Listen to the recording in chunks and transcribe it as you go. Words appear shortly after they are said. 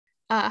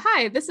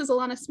Hi, this is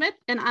Alanna Smith,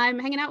 and I'm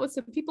hanging out with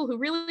some people who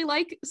really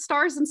like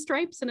stars and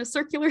stripes in a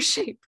circular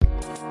shape.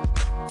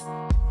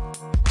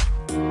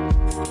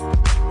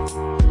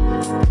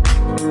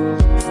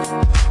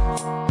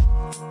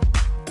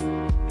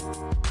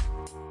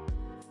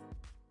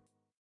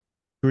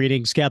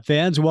 Greetings, Cap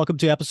fans. Welcome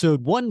to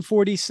episode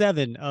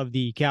 147 of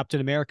the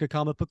Captain America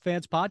Comic Book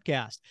Fans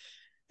Podcast.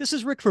 This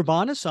is Rick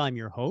Verbanis. I'm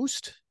your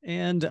host,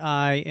 and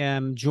I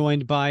am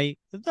joined by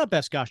the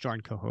best gosh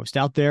darn co-host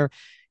out there.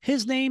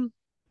 His name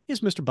is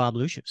Mr. Bob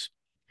Lucius.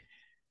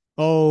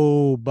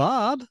 Oh,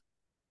 Bob.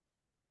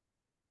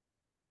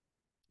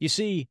 You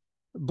see,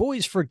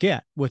 boys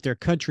forget what their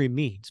country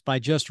means by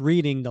just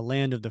reading The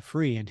Land of the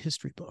Free in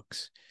history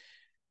books.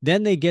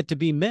 Then they get to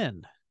be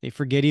men. They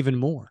forget even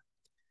more.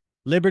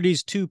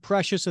 Liberty's too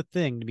precious a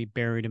thing to be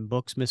buried in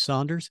books, Miss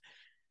Saunders.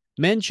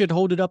 Men should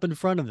hold it up in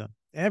front of them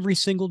every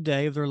single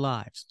day of their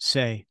lives.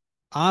 Say,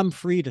 I'm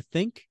free to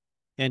think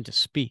and to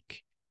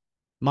speak.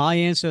 My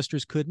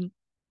ancestors couldn't.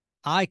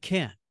 I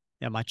can,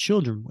 and my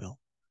children will.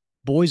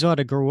 Boys ought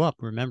to grow up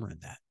remembering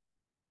that.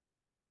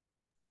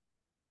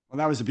 Well,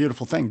 that was a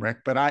beautiful thing, Rick,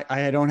 but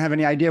I don't have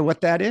any idea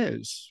what that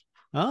is.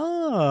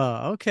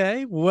 Oh,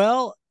 okay.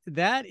 Well,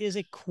 that is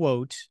a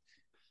quote.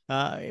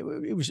 It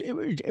was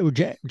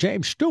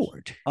James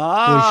Stewart. It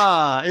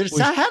had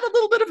a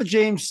little bit of a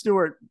James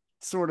Stewart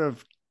sort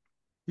of.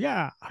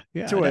 Yeah.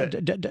 That's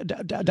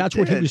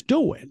what he was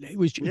doing. It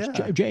was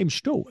James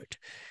Stewart.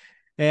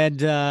 And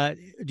do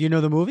you know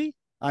the movie?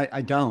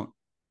 I don't.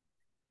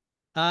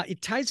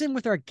 It ties in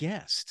with our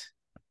guest.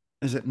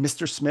 Is it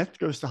Mr. Smith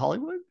Goes to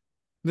Hollywood?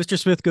 Mr.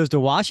 Smith Goes to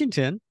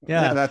Washington.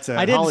 Yeah, that's it.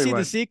 I didn't Hollywood. see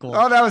the sequel.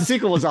 Oh, that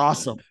sequel was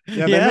awesome.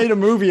 Yeah, they made a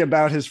movie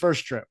about his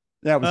first trip.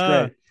 That was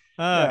great.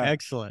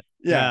 Excellent.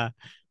 Yeah.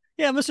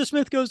 Mr.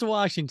 Smith Goes to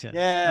Washington.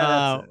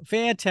 Yeah.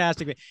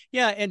 Fantastic.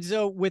 Yeah. And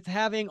so with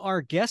having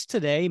our guest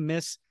today,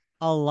 Miss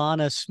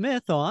Alanna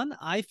Smith on,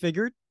 I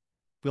figured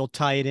we'll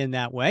tie it in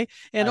that way.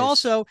 And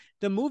also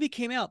the movie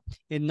came out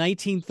in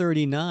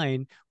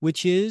 1939,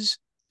 which is,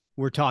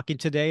 we're talking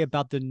today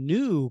about the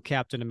new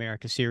Captain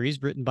America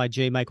series written by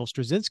J. Michael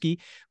Straczynski,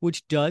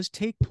 which does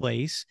take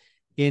place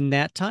in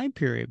that time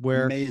period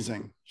where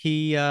amazing.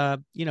 He,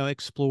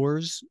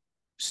 explores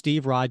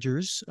Steve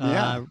Rogers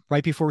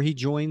right before he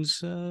joins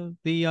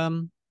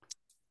the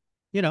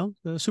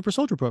Super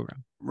Soldier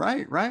Program.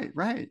 Right.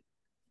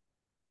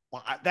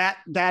 Well,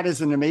 that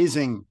is an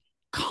amazing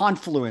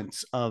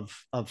confluence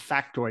of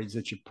factoids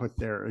that you put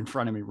there in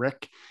front of me,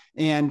 Rick.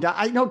 And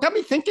I know got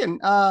me thinking.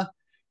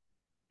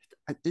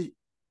 Do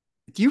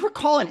you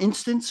recall an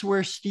instance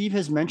where Steve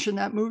has mentioned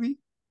that movie?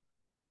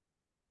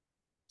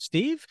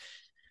 Steve?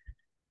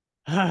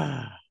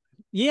 Yeah,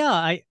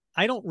 I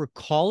don't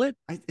recall it,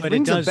 but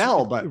it does.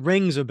 It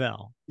rings a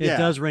bell. It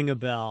does ring a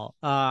bell.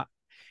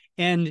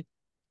 And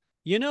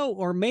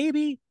or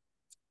maybe,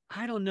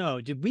 I don't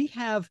know. Did we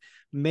have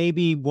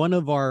maybe one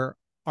of our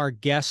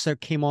guests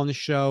that came on the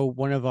show,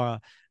 one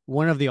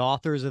of the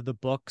authors of the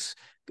books,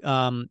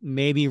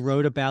 maybe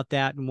wrote about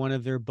that in one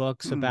of their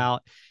books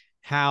about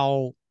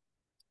how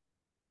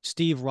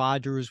Steve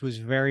Rogers was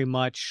very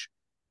much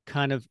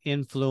kind of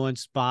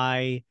influenced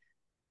by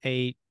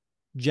a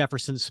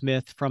Jefferson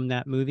Smith from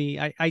that movie.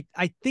 I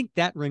think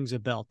that rings a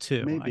bell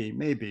too.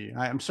 Maybe.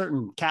 I'm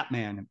certain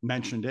Catman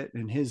mentioned it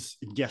in his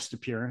guest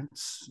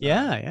appearance.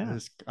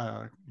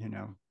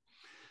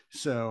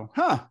 So,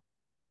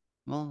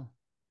 well,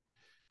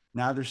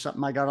 now there's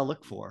something I got to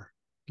look for.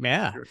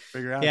 Yeah.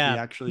 Figure out if he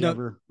actually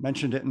ever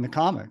mentioned it in the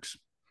comics.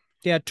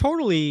 Yeah,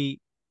 totally.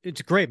 It's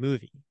a great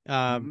movie.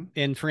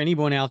 And for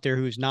anyone out there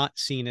who's not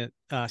seen it,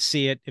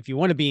 see it. If you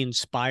want to be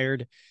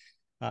inspired,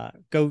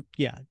 go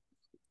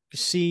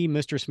see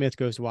Mr. Smith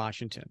Goes to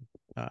Washington.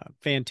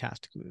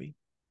 Fantastic movie.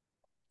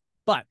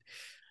 But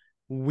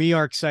we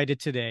are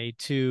excited today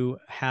to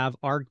have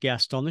our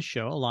guest on the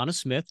show, Alanna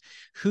Smith,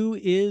 who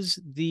is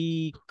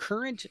the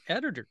current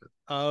editor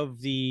of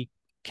the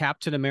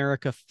Captain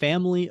America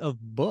family of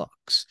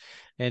books.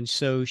 And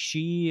so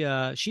she's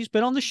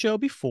been on the show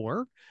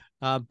before,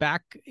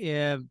 back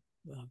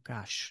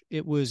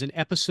it was in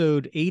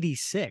episode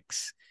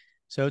 86.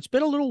 So it's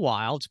been a little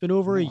while. It's been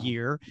over a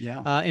year.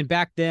 Yeah. And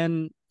back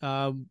then,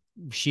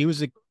 she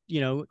was,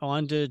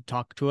 on to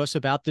talk to us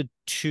about the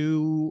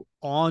two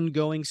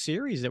ongoing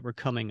series that were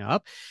coming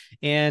up.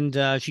 And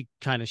she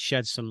kind of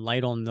shed some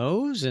light on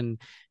those. And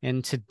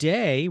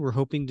today we're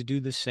hoping to do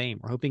the same.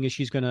 We're hoping that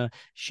she's going to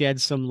shed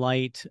some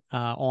light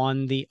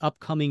on the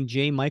upcoming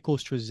J. Michael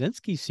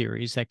Straczynski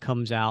series that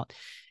comes out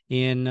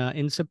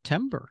in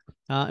September.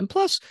 And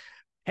plus,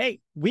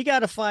 hey, we got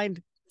to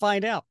find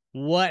out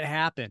what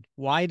happened.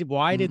 Why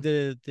did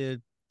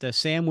the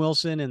Sam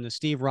Wilson and the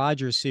Steve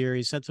Rogers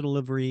series, Sentinel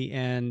Livery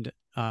and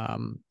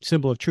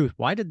Symbol of Truth,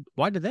 why did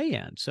they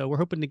end? So we're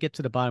hoping to get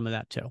to the bottom of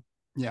that too.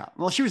 Yeah.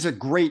 Well, she was a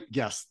great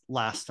guest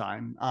last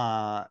time,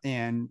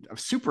 and a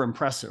super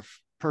impressive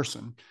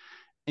person.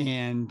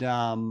 And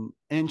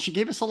she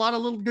gave us a lot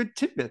of little good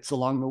tidbits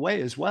along the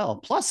way as well.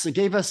 Plus, it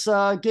gave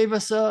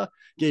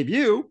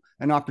you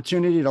an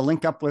opportunity to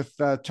link up with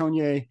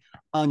Tonya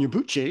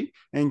Onyebuchi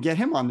and get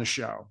him on the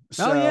show.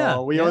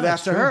 So we owe that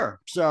to her.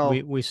 So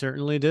we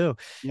certainly do.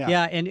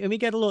 Yeah. And we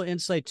get a little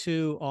insight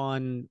too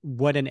on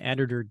what an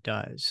editor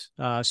does.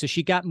 So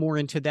she got more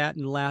into that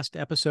in the last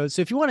episode.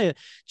 So if you want to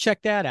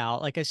check that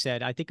out, like I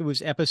said, I think it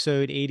was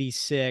episode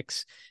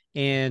 86.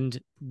 And,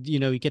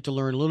 you get to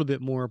learn a little bit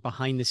more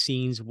behind the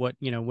scenes, what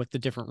the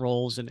different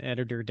roles an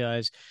editor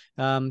does.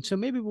 So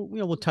maybe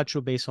we'll touch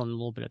base on a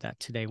little bit of that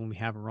today when we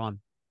have her on.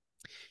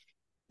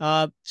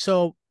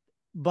 So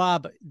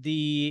Bob,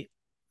 we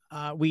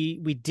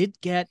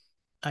did get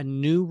a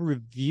new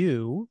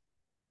review,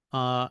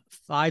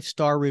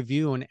 5-star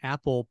review on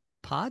Apple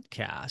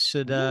Podcasts.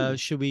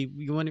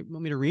 You want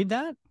me to read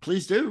that?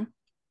 Please do.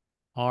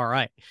 All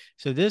right.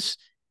 So this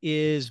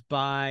is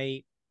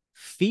by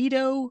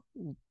Fido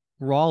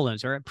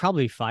Rollins, or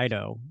probably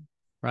Fido,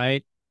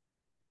 right?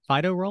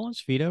 Fido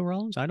Rollins?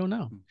 I don't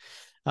know.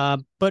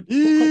 But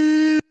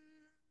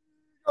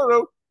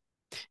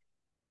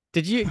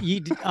did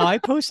you I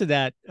posted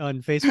that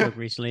on Facebook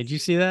recently. Did you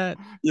see that?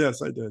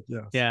 Yes, I did.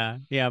 Yes.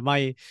 Yeah.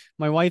 My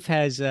wife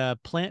has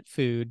plant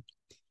food,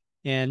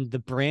 and the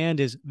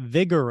brand is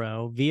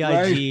Vigoro,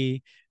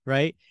 VIG,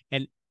 right?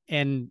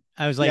 And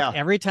I was like,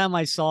 every time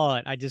I saw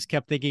it, I just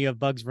kept thinking of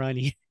Bugs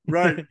Bunny.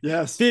 Right.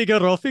 Yes.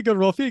 Figaro.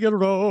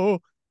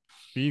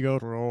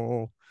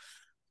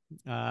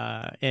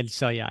 And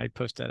so I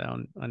posted that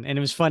on, and it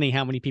was funny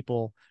how many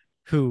people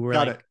who were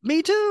like,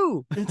 me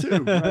too.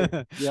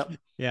 Right. Yep.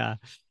 Yeah.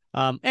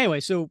 Anyway,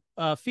 so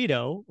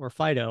Fido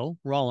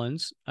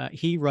Rollins,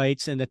 he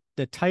writes, and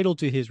the title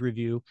to his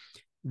review,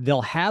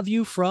 "They'll have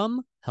you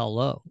from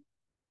hello."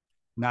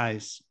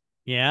 Nice.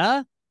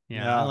 Yeah.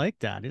 I like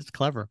that. It's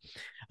clever.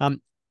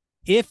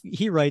 If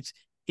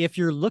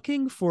you're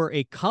looking for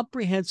a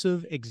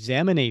comprehensive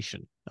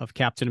examination of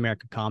Captain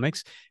America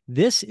comics,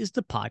 this is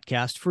the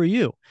podcast for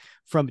you.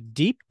 From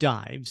deep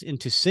dives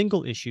into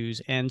single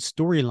issues and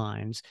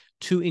storylines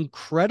to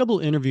incredible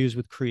interviews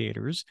with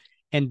creators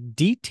and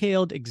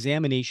detailed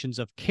examinations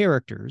of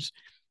characters,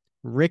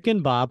 Rick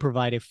and Bob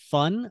provide a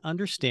fun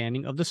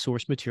understanding of the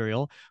source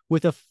material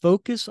with a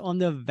focus on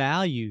the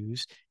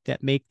values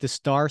that make the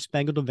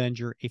Star-Spangled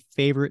Avenger a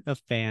favorite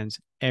of fans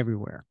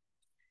everywhere.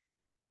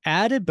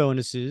 Added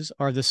bonuses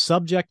are the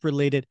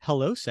subject-related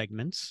hello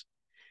segments,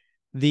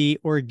 the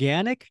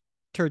organic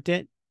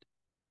tangential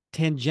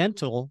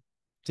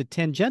or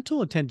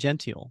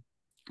tangential?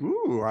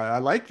 Ooh, I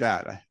like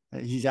that.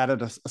 He's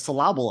added a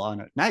syllable on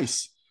it.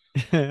 Nice.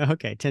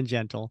 Okay,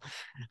 tangential.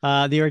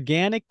 The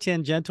organic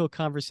tangential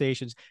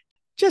conversations.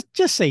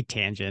 Just say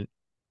tangent.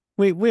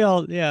 We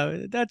all,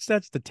 that's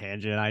the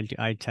tangent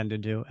I tend to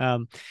do.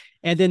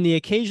 And then the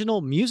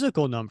occasional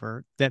musical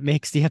number that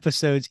makes the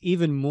episodes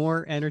even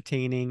more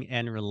entertaining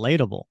and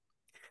relatable.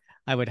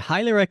 I would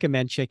highly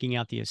recommend checking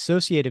out the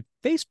associated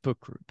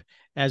Facebook group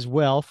as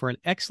well for an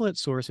excellent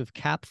source of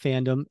Cap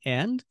fandom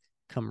and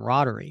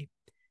camaraderie.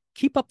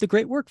 Keep up the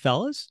great work,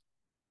 fellas.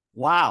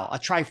 Wow, a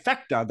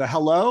trifecta: the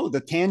hello, the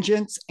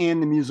tangents,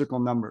 and the musical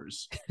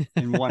numbers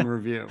in one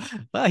review.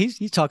 Well,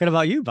 he's talking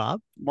about you,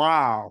 Bob.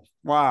 Wow.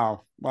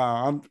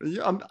 I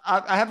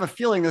have a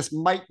feeling this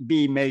might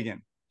be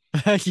Megan.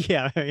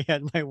 Yeah,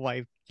 my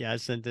wife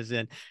sent this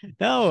in.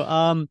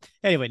 No,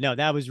 anyway, no,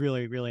 that was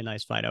really, really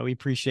nice, Fido. We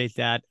appreciate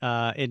that.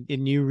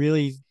 And you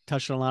really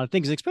touched on a lot of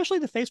things, especially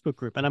the Facebook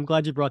group, and I'm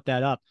glad you brought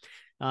that up.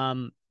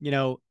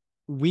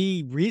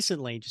 We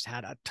recently just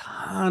had a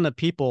ton of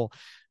people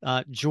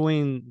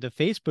join the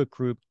Facebook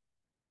group.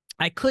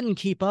 I couldn't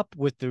keep up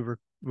with the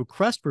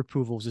request for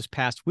approvals this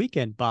past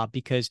weekend, Bob,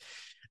 because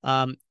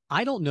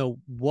I don't know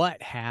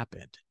what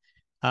happened,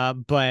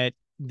 but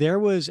there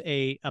was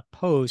a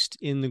post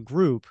in the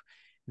group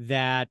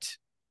that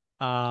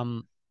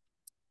I'm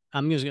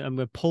going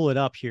to pull it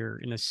up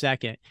here in a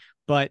second.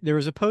 But there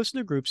was a post in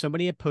the group.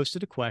 Somebody had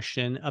posted a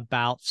question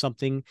about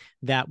something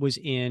that was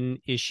in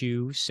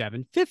issue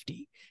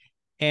 750.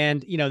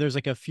 And, there's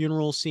like a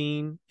funeral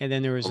scene, and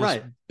then there was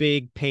this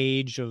big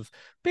page of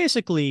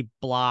basically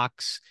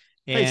blocks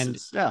and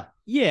faces,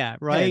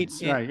 right.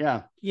 Heads,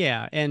 right.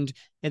 Yeah. And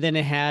then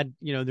it had,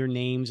 their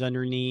names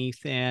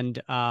underneath,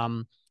 and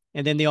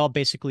then they all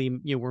basically,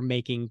 were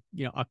making,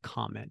 a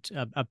comment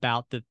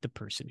about the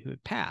person who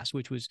had passed,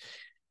 which was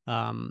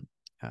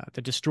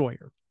the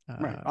Destroyer.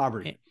 Right.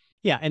 Aubrey.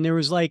 And there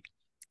was like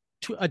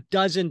a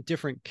dozen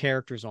different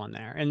characters on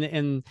there.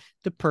 And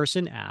the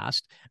person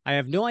asked, I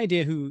have no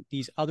idea who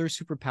these other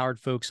superpowered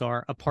folks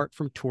are apart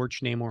from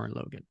Torch, Namor, and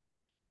Logan.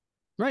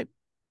 Right.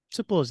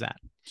 Simple as that.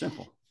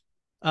 Simple.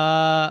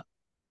 I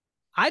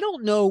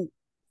don't know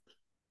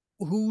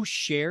who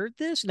shared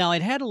this. Now,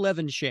 it had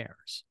 11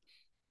 shares.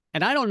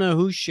 And I don't know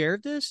who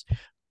shared this,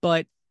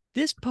 but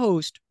this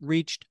post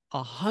reached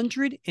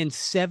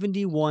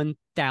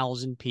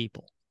 171,000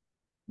 people.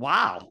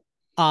 Wow.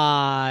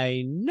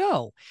 I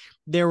know.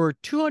 There were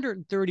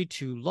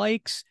 232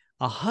 likes,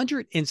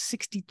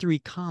 163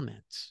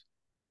 comments.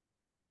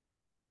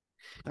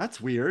 That's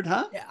weird,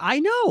 huh?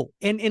 I know.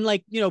 And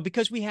like,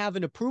 because we have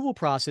an approval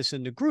process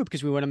in the group,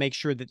 because we want to make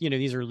sure that,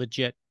 these are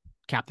legit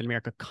Captain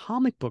America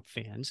comic book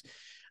fans,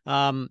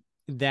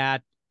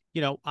 that,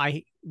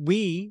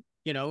 we,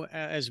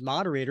 as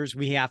moderators,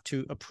 we have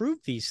to approve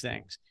these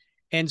things.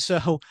 And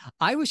so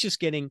I was just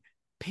getting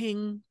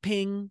ping,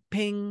 ping,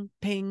 ping,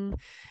 ping.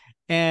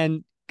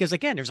 And because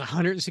again, there's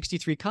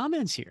 163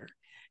 comments here.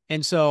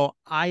 And so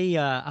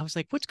I was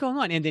like, what's going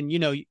on? And then,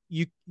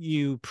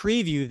 you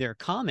preview their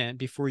comment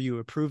before you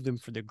approve them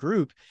for the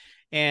group.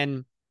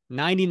 And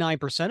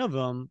 99% of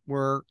them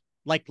were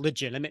like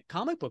legitimate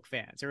comic book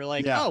fans. They were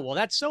like, oh, well,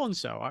 that's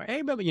so-and-so. Hey,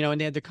 and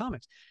they had their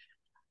comments.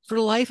 For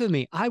the life of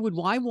me, I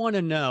want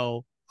to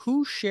know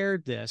who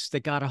shared this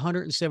that got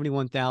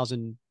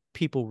 171,000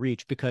 people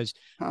reach, because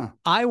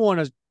I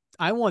want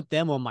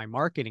them on my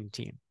marketing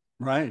team.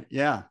 Right.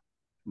 Yeah.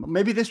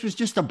 Maybe this was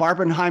just a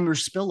Barbenheimer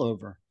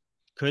spillover.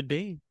 Could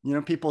be.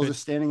 People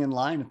just standing in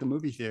line at the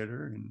movie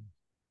theater. And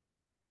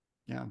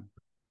yeah,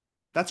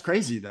 that's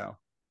crazy though.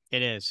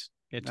 It is.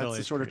 That's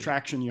the sort of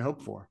traction you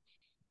hope for.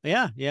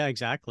 Yeah,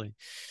 exactly.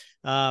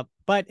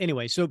 But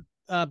anyway, so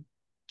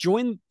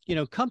join,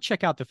 come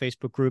check out the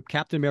Facebook group,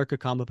 Captain America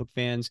Comic Book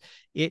Fans.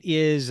 It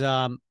is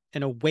an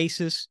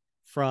oasis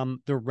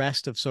from the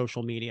rest of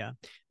social media.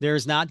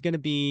 There's not going to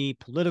be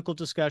political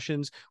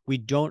discussions. We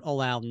don't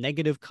allow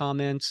negative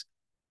comments.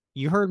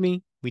 You heard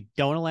me. We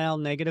don't allow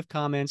negative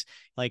comments.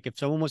 Like if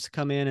someone wants to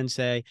come in and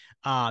say,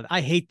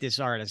 I hate this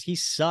artist, he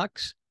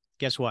sucks.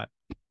 Guess what?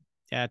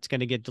 That's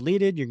going to get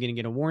deleted. You're going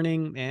to get a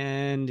warning.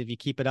 And if you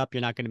keep it up,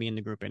 you're not going to be in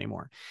the group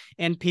anymore.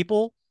 And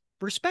people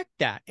respect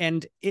that.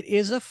 And it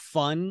is a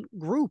fun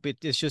group.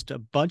 It's just a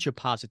bunch of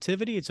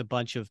positivity. It's a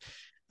bunch of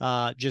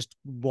just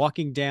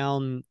walking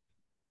down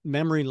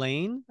memory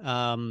lane.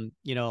 A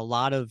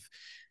lot of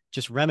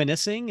just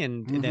reminiscing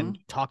and then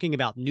talking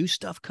about new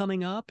stuff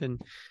coming up.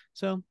 And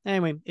so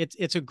anyway,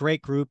 it's a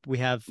great group. We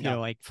have,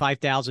 like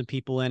 5,000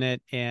 people in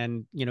it,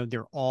 and,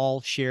 they're all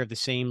share the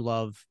same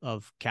love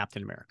of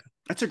Captain America.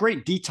 That's a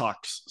great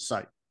detox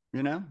site.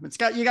 You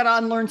got to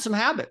unlearn some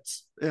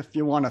habits if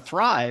you want to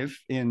thrive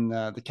in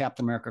the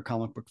Captain America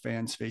Comic Book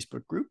Fans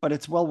Facebook group, but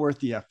it's well worth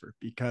the effort,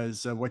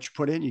 because what you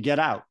put in, you get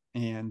out,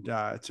 and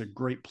it's a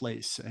great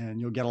place,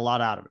 and you'll get a lot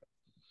out of it.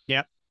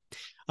 Yeah.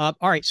 All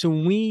right. So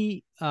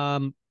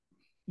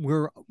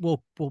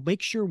we'll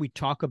make sure we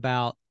talk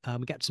about,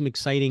 we got some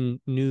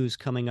exciting news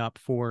coming up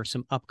for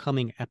some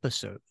upcoming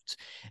episodes.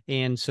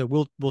 And so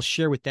we'll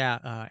share with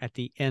that at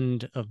the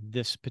end of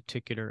this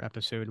particular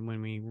episode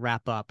when we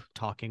wrap up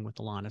talking with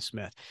Alanna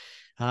Smith.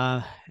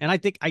 And I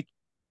think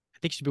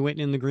she's been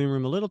waiting in the green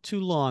room a little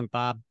too long,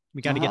 Bob.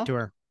 We got to get to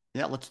her.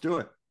 Yeah, let's do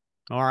it.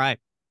 All right.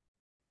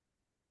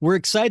 We're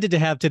excited to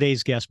have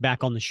today's guest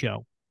back on the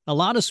show.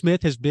 Alanna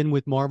Smith has been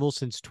with Marvel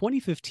since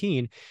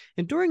 2015,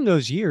 and during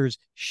those years,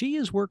 she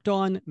has worked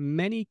on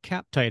many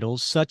Cap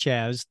titles such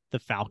as The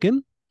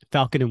Falcon,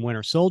 Falcon and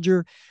Winter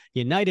Soldier,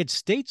 United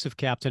States of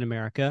Captain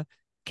America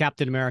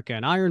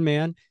and Iron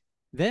Man.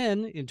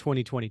 Then, in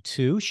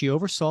 2022, she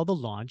oversaw the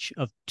launch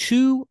of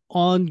 2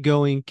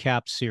 ongoing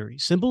Cap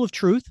series, Symbol of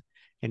Truth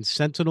and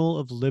Sentinel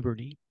of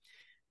Liberty.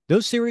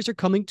 Those series are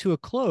coming to a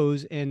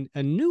close, and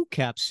a new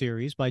Cap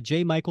series by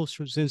J. Michael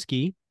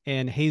Straczynski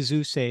and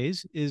Jesus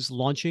Hayes is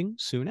launching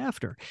soon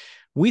after.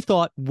 We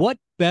thought, what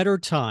better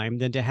time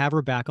than to have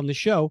her back on the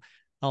show.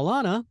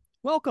 Alanna,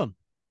 welcome.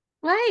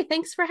 Hi,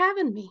 thanks for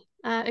having me.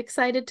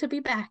 Excited to be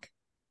back.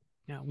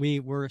 Yeah,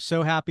 we were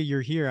so happy you're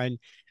here. And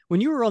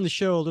when you were on the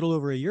show a little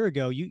over a year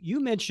ago,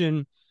 you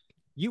mentioned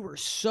you were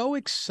so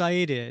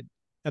excited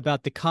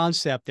about the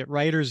concept that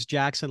writers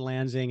Jackson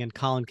Lansing and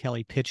Colin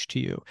Kelly pitched to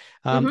you.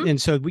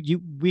 And so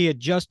we had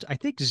just, I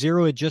think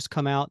Zero had just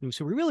come out. And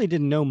so we really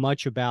didn't know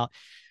much about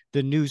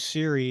the new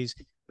series,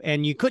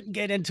 and you couldn't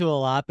get into a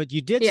lot, but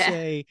you did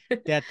say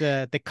that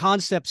the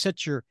concept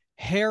sets your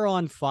hair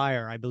on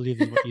fire, I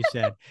believe is what you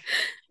said.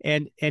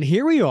 And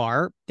here we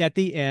are at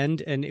the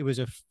end, and it was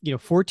a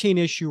 14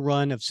 issue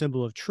run of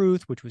Symbol of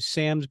Truth, which was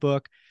Sam's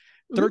book,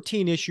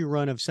 13 issue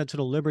run of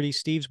Sentinel Liberty,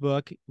 Steve's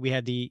book. We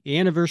had the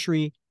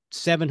anniversary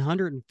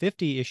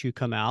 750 issue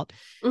come out,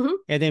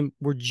 and then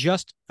we're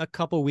just a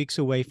couple weeks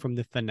away from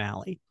the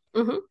finale.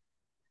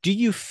 Do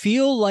you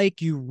feel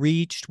like you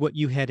reached what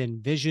you had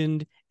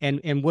envisioned,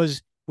 and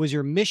was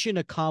your mission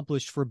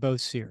accomplished for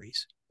both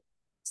series?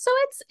 So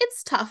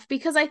it's tough,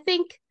 because I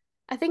think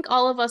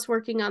all of us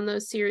working on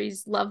those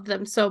series loved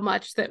them so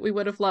much that we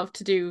would have loved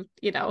to do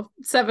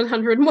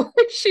 700 more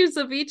issues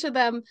of each of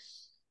them.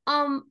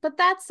 But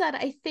that said,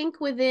 I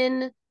think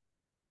within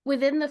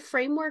the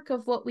framework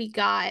of what we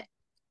got,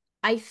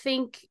 I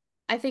think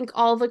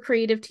all the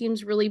creative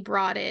teams really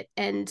brought it,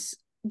 and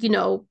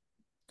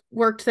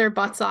worked their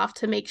butts off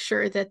to make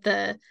sure that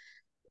the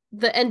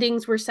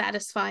endings were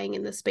satisfying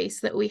in the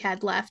space that we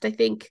had left. I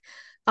think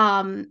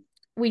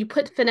we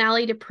put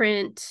finale to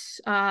print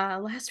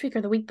last week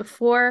or the week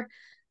before,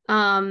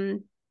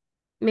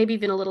 maybe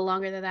even a little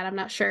longer than that, I'm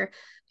not sure.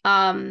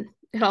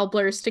 It all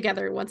blurs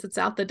together once it's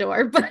out the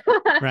door, but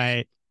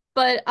right.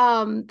 But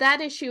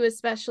that issue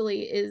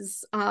especially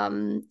is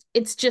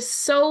it's just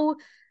so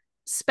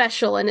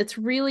special, and it's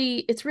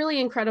really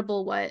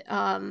incredible what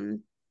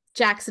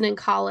Jackson and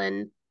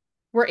Colin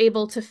were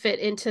able to fit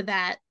into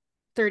that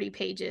 30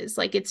 pages.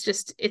 Like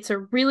it's a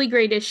really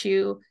great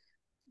issue,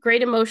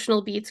 great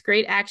emotional beats,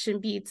 great action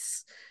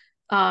beats,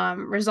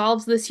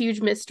 resolves this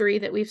huge mystery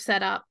that we've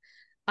set up.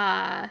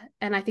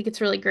 And I think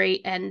it's really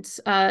great. And,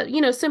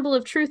 Symbol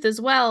of Truth as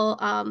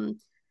well,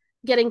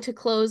 getting to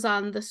close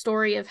on the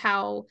story of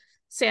how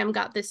Sam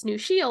got this new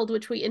shield,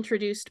 which we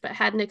introduced but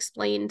hadn't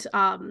explained,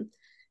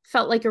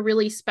 felt like a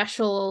really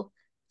special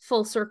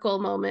full circle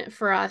moment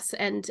for us.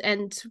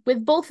 And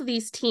with both of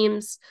these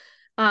teams,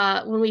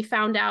 when we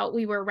found out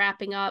we were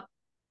wrapping up,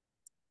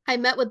 I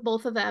met with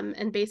both of them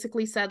and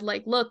basically said,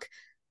 like, look,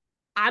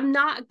 I'm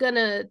not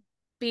gonna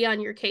be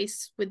on your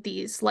case with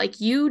these. Like,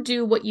 you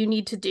do what you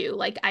need to do.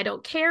 Like, I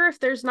don't care if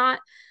there's not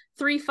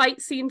 3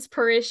 fight scenes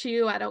per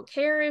issue. I don't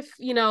care if,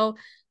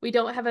 we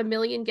don't have a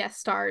million guest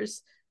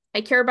stars.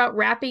 I care about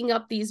wrapping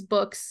up these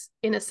books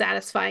in a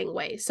satisfying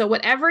way. So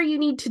whatever you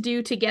need to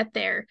do to get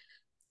there,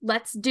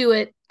 let's do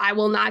it. I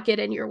will not get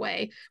in your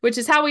way, which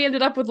is how we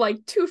ended up with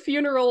like 2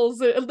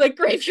 funerals, like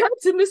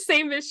graveyards in the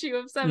same issue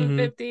of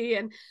 750.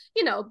 And,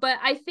 but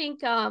I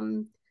think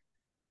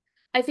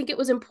it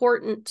was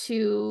important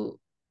to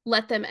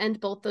let them end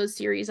both those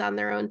series on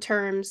their own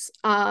terms.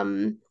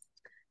 And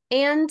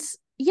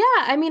yeah,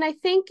 I mean, I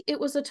think it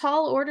was a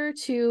tall order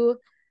to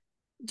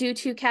do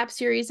 2 Cap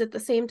series at the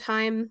same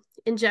time.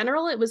 In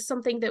general, it was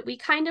something that we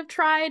kind of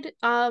tried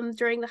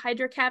during the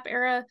Hydra Cap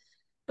era,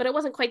 but it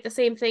wasn't quite the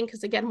same thing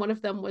because, again, one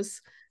of them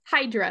was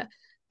Hydra.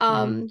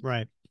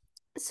 Right.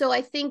 So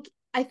I think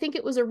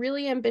it was a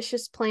really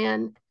ambitious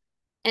plan,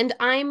 and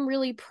I'm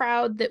really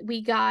proud that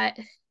we got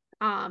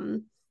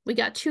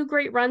 2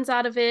 great runs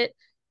out of it.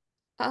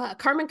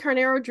 Carmen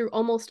Carnero drew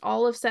almost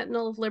all of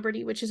Sentinel of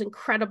Liberty, which is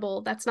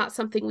incredible. That's not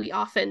something we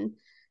often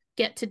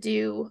get to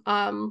do.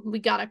 We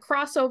got a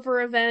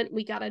crossover event.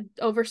 We got an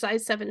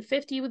oversized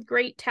 750 with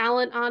great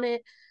talent on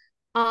it.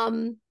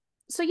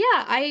 So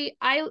yeah,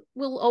 I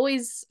will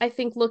always, I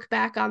think, look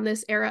back on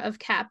this era of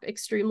Cap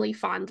extremely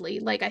fondly.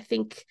 Like, I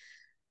think,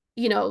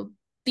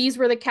 these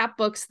were the Cap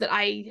books that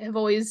I have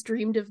always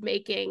dreamed of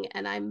making,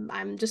 and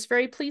I'm just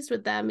very pleased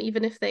with them,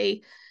 even if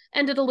they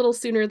ended a little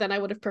sooner than I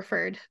would have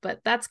preferred. But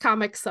that's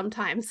comics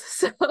sometimes.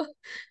 So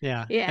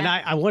yeah. Yeah. And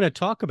I want to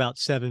talk about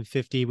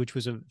 750, which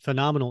was a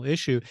phenomenal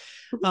issue.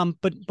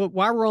 But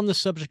while we're on the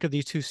subject of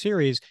these 2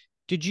 series,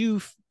 did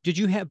you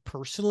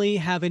personally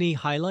have any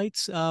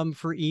highlights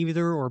for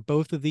either or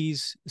both of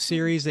these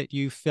series that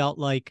you felt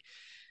like,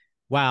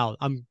 wow,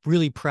 I'm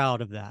really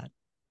proud of that?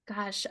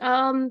 Gosh.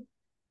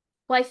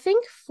 Well, I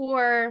think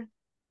for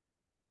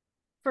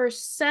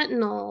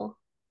Sentinel,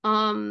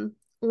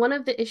 one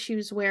of the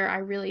issues where I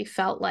really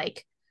felt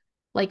like,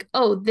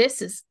 oh,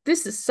 this is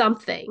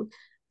something,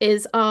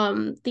 is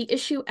the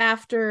issue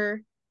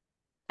after,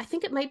 I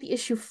think it might be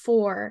issue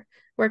 4,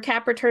 where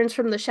Cap returns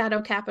from the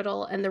Shadow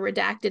Capital and the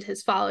Redacted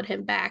has followed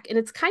him back. And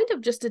it's kind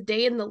of just a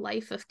day in the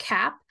life of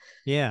Cap.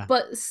 Yeah.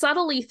 But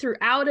subtly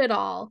throughout it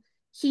all,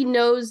 he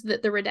knows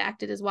that the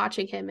Redacted is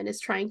watching him and is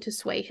trying to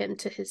sway him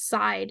to his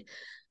side.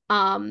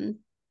 And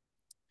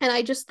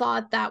I just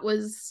thought that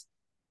was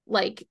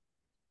like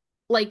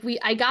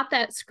I got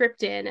that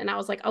script in and I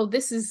was like, oh,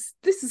 this is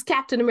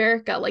Captain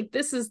America. Like,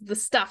 this is the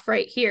stuff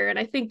right here. And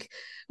I think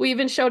we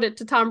even showed it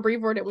to Tom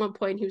Brevoort at one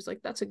point. He was like,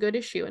 that's a good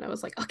issue. And I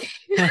was like, okay,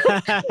 we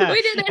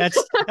did it.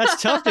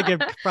 That's tough to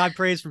get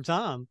praise from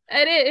Tom.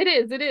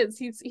 It is.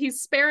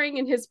 He's sparing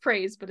in his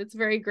praise, but it's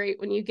very great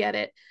when you get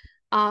it.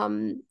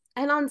 And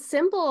on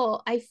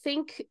Symbol, I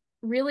think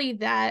really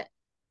that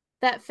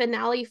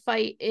finale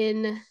fight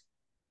in,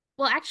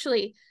 well,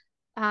 actually,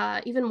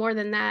 even more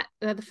than that,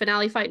 the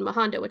finale fight in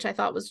Mahanda, which I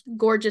thought was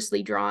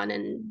gorgeously drawn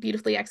and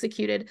beautifully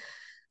executed.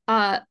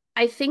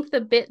 I think the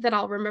bit that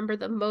I'll remember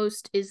the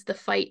most is the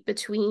fight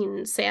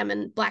between Sam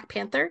and Black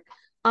Panther.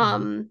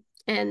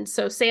 And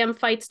so Sam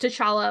fights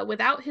T'Challa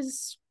without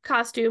his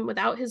costume,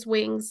 without his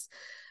wings,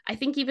 I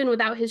think even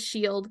without his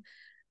shield.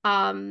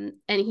 And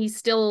he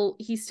still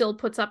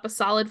puts up a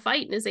solid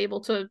fight and is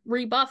able to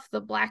rebuff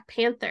the Black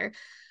Panther.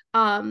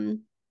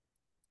 And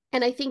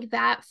I think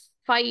that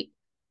fight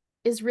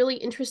is really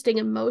interesting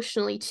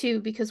emotionally too,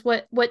 because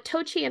what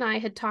Tochi and I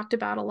had talked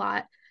about a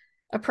lot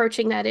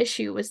approaching that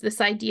issue was this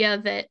idea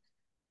that,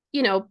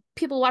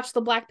 people watched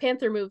the Black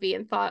Panther movie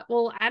and thought,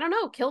 well, I don't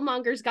know,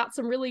 Killmonger's got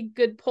some really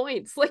good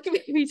points. Like,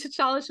 maybe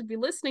T'Challa should be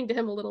listening to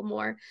him a little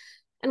more.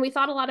 And we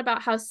thought a lot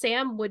about how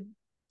Sam would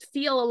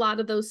feel a lot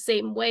of those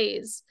same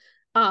ways.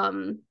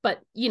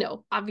 But,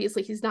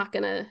 obviously he's not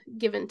going to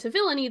give in to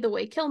villainy the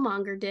way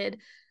Killmonger did.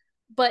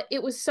 But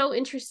it was so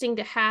interesting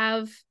to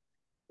have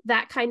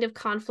that kind of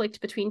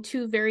conflict between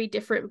 2 very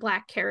different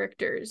Black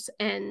characters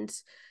and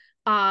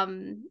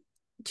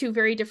 2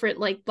 very different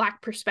like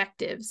Black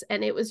perspectives.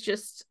 And it was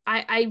just,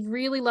 I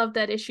really loved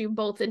that issue,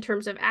 both in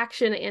terms of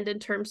action and in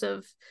terms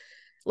of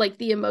like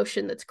the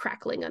emotion that's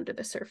crackling under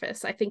the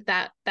surface. I think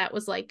that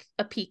was like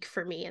a peak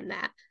for me in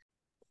that.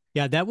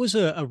 Yeah, that was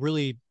a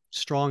really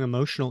strong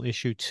emotional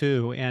issue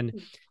too.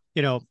 And,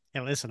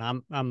 and listen,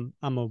 I'm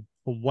a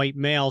white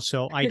male,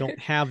 so I don't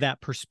have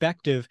that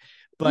perspective,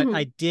 but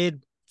I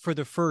did, for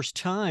the first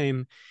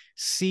time,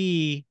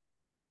 see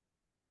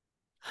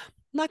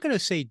not going to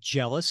say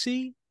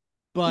jealousy,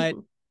 but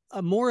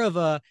more of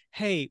a,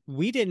 hey,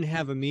 we didn't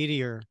have a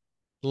meteor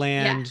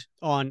land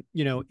on,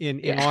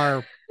 in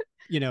our,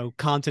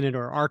 continent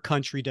or our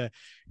country to,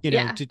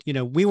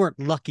 we weren't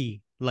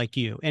lucky like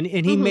you. And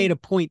he made a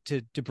point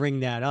to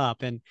bring that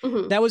up. And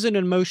that was an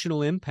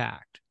emotional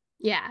impact.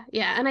 Yeah.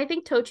 Yeah. And I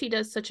think Tochi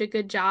does such a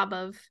good job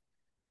of,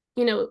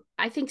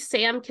 I think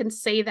Sam can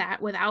say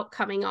that without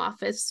coming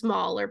off as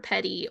small or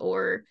petty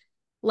or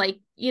like,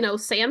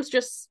 Sam's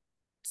just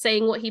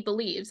saying what he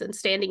believes and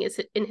standing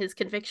in his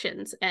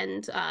convictions.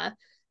 And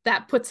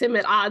that puts him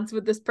at odds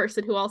with this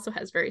person who also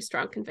has very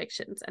strong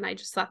convictions. And I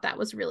just thought that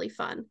was really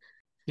fun.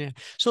 Yeah.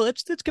 So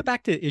let's go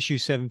back to issue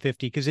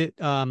 750 because it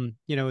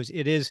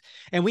it is,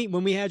 and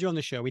when we had you on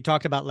the show, we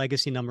talked about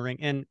legacy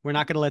numbering, and we're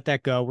not going to let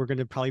that go. We're going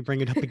to probably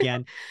bring it up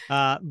again.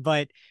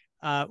 But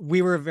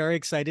we were very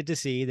excited to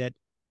see that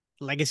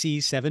Legacy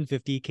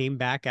 750 came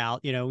back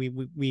out.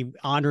 We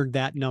honored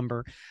that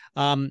number.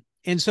 And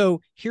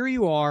so here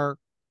you are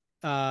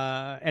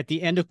at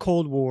the end of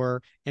Cold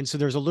War, and so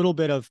there's a little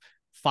bit of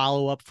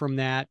follow up from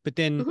that, but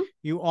then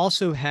you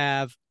also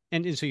have.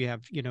 And so you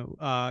have,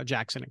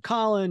 Jackson and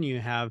Colin, you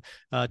have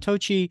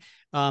Tochi,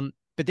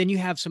 but then you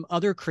have some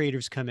other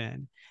creators come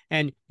in.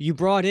 And you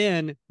brought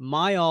in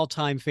my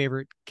all-time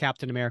favorite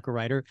Captain America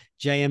writer,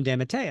 J.M.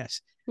 DeMatteis.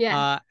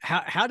 Yeah.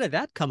 How did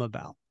that come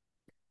about?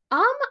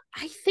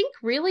 I think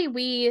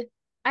really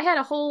I had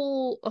a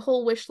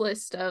whole wish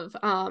list of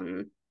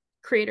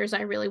creators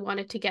I really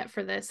wanted to get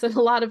for this. And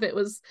a lot of it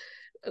was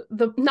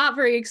not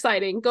very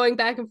exciting, going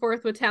back and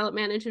forth with talent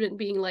management,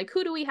 being like,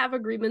 who do we have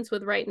agreements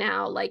with right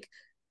now? Like,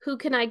 who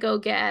can I go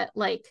get?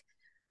 Like,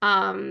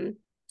 and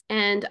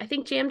I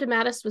think J.M.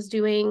 DeMatteis was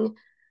doing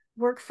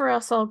work for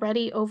us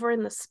already over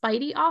in the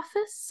Spidey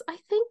office, I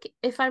think,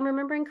 if I'm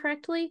remembering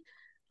correctly.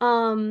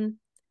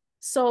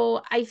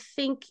 So I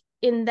think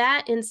in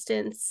that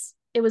instance,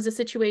 it was a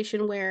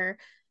situation where,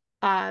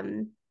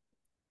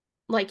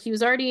 like he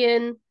was already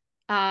in,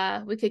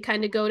 we could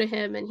kind of go to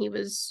him and he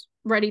was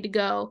ready to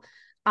go.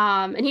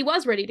 And he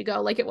was ready to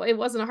go. Like it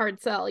wasn't a hard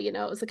sell, it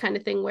was the kind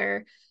of thing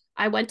where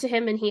I went to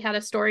him and he had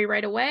a story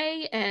right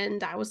away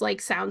and I was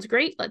like, sounds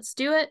great, let's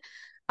do it.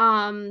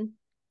 And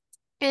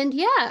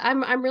yeah,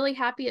 I'm really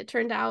happy it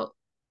turned out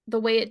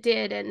the way it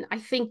did. And I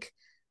think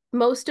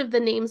most of the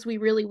names we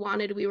really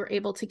wanted, we were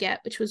able to get,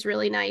 which was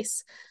really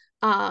nice.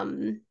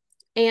 And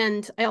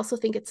I also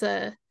think it's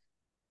a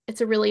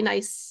really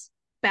nice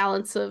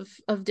balance of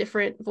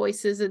different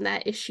voices in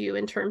that issue,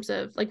 in terms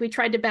of, like, we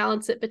tried to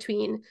balance it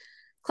between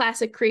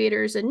classic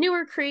creators and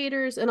newer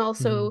creators, and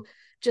also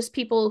just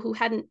people who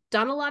hadn't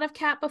done a lot of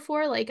Cap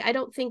before. Like, I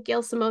don't think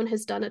Gail Simone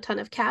has done a ton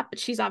of Cap, but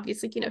she's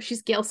obviously,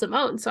 she's Gail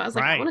Simone. So I was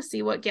like, I want to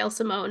see what Gail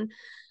Simone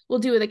will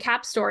do with a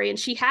Cap story. And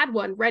she had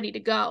one ready to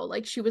go.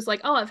 Like, she was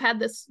like, oh, I've had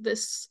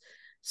this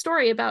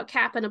story about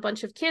Cap and a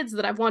bunch of kids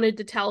that I've wanted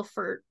to tell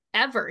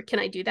forever. Can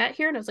I do that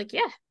here? And I was like,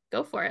 yeah,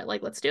 go for it.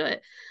 Like, let's do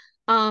it.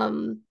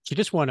 She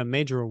just won a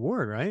major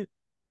award, right?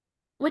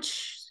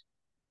 Which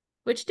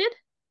did?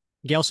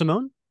 Gail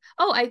Simone?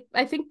 Oh,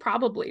 I think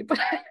probably, but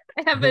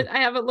I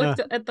haven't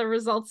looked at the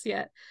results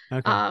yet.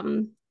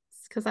 Okay.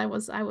 Because I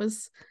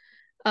was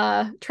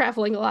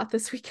traveling a lot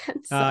this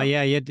weekend. So.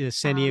 Yeah, you had to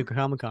San Diego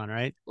Comic-Con,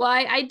 right? Well,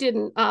 I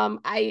didn't.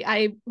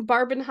 I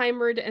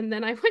Barbenheimered and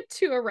then I went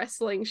to a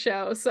wrestling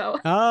show. So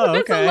okay.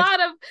 It's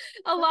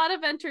a lot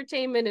of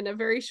entertainment in a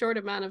very short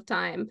amount of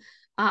time.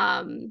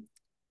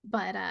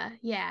 But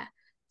yeah.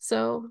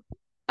 So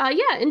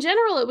yeah, in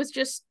general, it was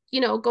just,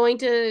 going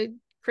to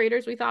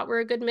creators we thought were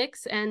a good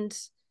mix and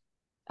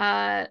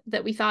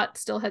that we thought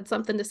still had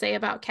something to say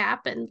about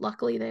Cap, and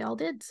luckily they all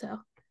did. So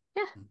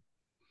yeah.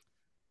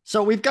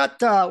 So we've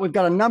got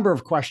a number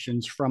of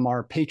questions from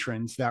our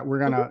patrons that we're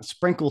gonna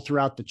sprinkle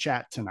throughout the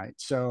chat tonight.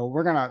 So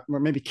we're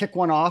maybe kick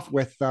one off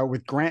with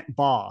Grant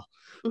Baugh,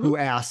 who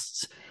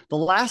asks, the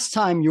last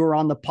time you were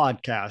on the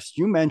podcast,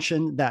 you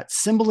mentioned that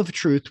Symbol of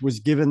Truth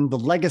was given the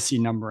legacy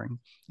numbering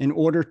in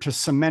order to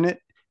cement it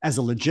as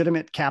a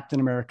legitimate Captain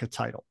America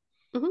title.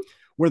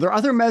 Were there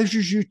other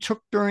measures you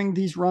took during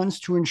these runs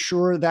to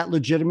ensure that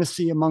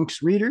legitimacy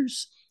amongst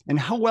readers? And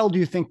how well do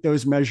you think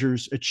those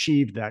measures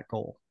achieved that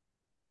goal?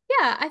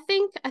 Yeah, I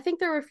think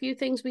there were a few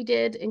things we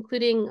did,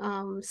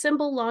 including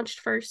Symbol launched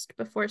first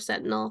before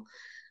Sentinel.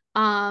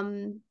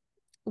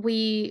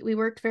 We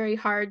worked very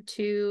hard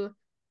to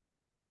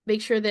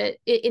make sure that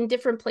in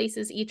different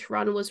places each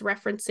run was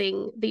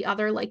referencing the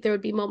other. Like, there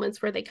would be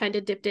moments where they kind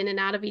of dipped in and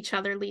out of each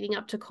other leading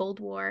up to Cold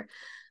War.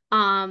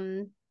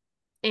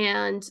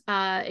 And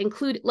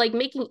include, like,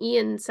 making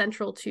Ian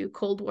central to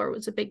Cold War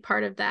was a big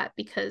part of that,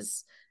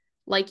 because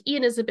like,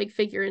 Ian is a big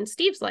figure in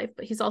Steve's life,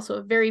 but he's also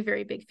a very,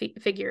 very big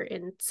figure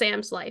in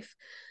Sam's life.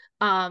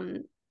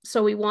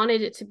 So we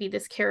wanted it to be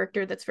this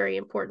character that's very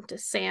important to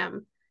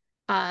Sam,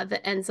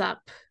 that ends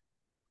up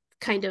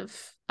kind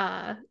of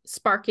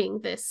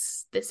sparking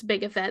this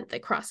big event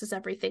that crosses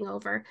everything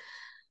over.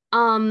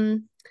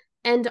 And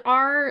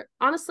our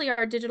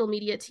digital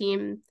media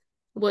team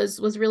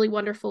was really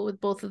wonderful with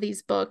both of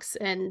these books,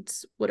 and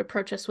would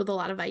approach us with a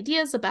lot of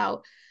ideas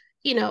about,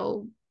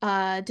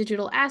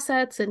 digital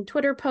assets and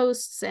Twitter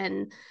posts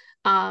and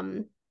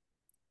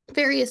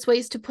various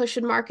ways to push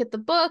and market the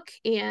book.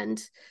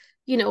 And,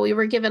 we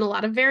were given a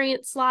lot of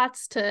variant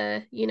slots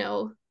to,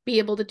 be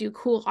able to do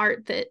cool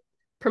art that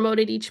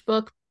promoted each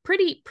book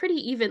pretty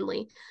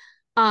evenly.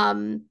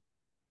 And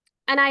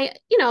I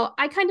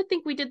kind of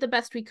think we did the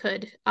best we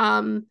could.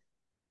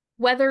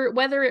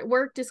 Whether it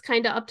worked is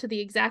kind of up to the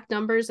exact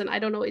numbers, and I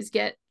don't always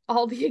get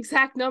all the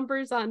exact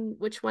numbers on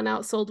which one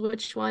outsold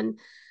which one.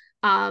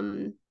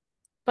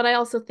 But I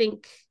also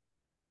think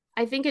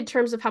in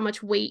terms of how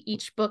much weight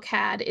each book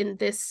had in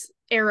this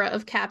era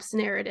of Cap's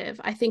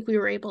narrative, I think we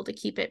were able to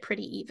keep it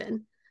pretty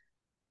even.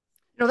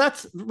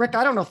 That's Rick.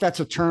 I don't know if that's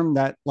a term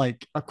that,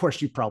 like, of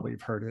course you probably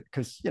have heard it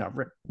because,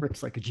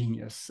 Rick's like a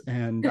genius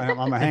and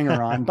I'm a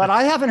hanger on, but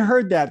I haven't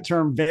heard that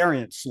term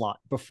variant slot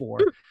before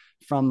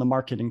from the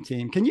marketing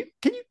team. Can you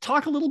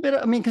talk a little bit?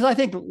 I mean, because I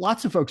think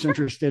lots of folks are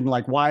interested in,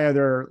 like, why are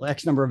there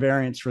X number of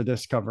variants for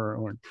this cover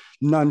or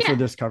none for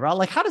this cover?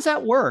 Like, how does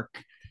that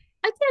work?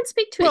 I can't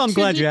speak to well, it I'm too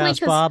glad deeply you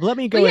asked, Bob. Let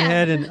me go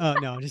ahead and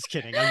no, I'm just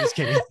kidding.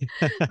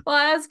 Well,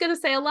 I was going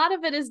to say a lot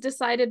of it is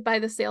decided by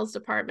the sales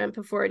department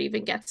before it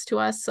even gets to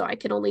us. So I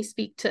can only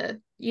speak to,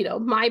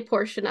 my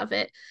portion of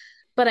it.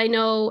 But I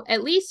know,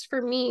 at least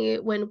for me,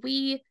 when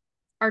we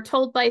are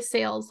told by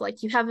sales,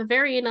 like, you have a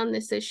variant on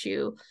this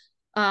issue,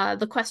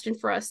 the question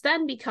for us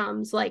then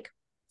becomes, like,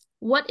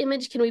 what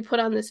image can we put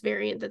on this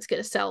variant that's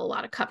going to sell a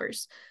lot of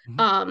covers,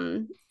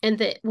 and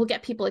that will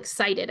get people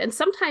excited? And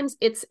sometimes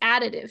it's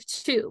additive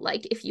too.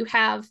 Like, if you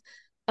have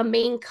a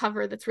main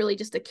cover that's really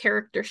just a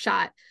character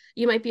shot,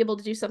 you might be able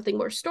to do something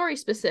more story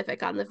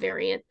specific on the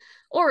variant.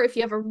 Or if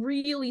you have a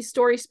really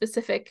story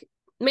specific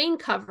main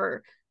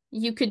cover,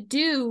 you could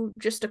do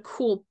just a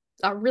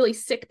really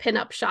sick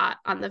pinup shot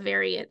on the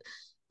variant.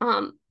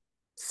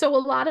 So a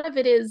lot of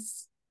it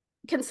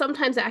can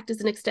sometimes act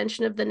as an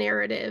extension of the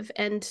narrative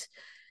and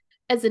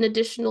as an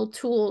additional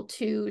tool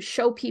to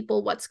show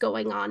people what's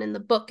going on in the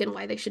book and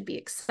why they should be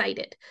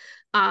excited.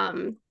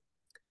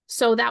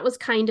 So that was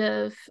kind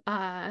of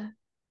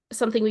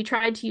something we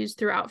tried to use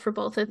throughout for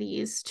both of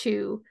these,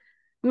 to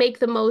make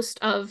the most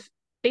of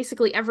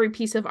basically every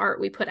piece of art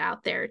we put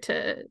out there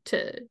to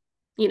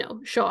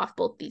show off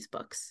both these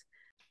books.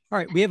 All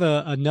right, we have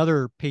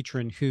another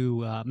patron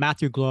who,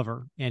 Matthew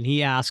Glover, and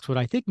he asks what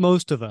I think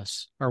most of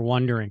us are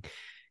wondering.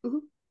 Mm-hmm.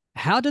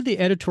 How did the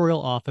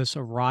editorial office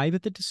arrive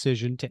at the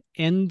decision to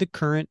end the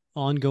current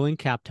ongoing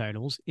Cap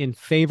titles in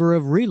favor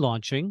of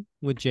relaunching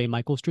with J.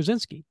 Michael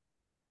Straczynski?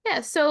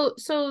 Yeah, so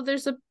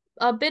there's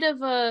a bit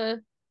of a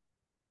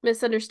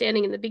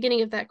misunderstanding in the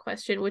beginning of that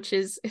question, which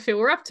is, if it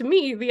were up to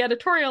me, the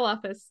editorial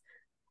office,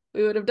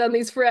 we would have done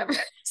these forever.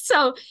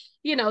 So,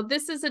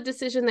 this is a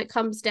decision that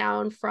comes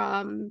down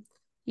from,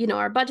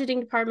 our budgeting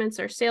departments,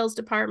 our sales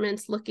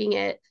departments, looking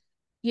at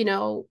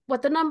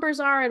what the numbers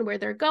are and where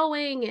they're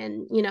going.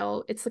 And,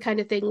 it's the kind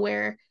of thing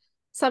where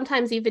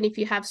sometimes even if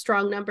you have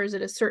strong numbers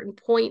at a certain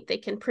point, they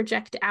can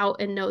project out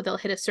and know they'll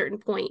hit a certain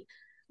point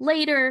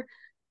later.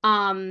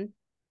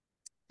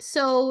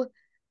 So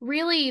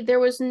really there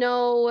was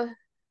no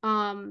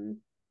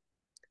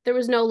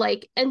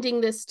like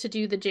ending this to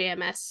do the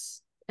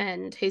JMS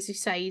and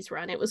Jesus Sai's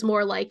run. It was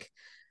more like,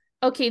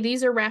 okay,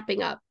 these are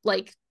wrapping up.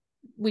 Like,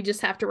 we just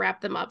have to wrap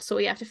them up. So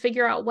we have to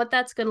figure out what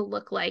that's going to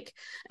look like.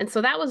 And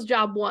so that was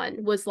job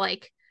one, was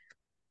like,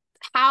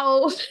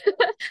 how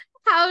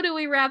do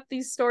we wrap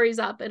these stories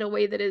up in a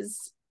way that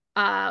is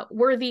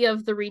worthy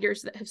of the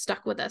readers that have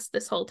stuck with us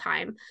this whole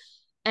time?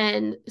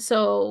 And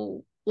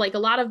so, like, a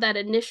lot of that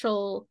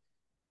initial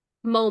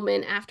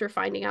moment after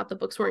finding out the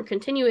books weren't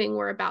continuing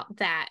were about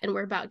that, and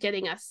were about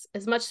getting us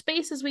as much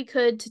space as we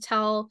could to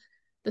tell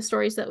the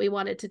stories that we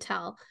wanted to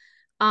tell.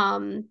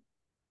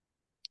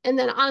 And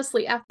then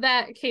honestly, after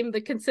that came the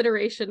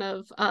consideration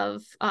of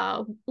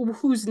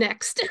who's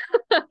next.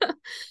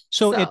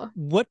 So at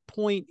what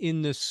point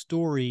in the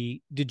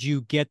story did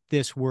you get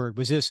this word?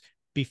 Was this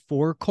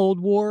before Cold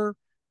War?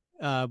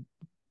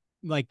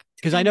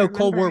 Because I know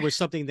Cold War was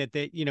something that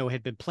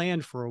had been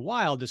planned for a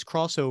while, this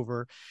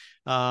crossover.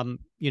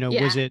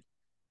 Was it?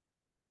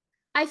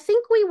 I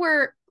think we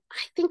were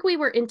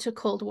into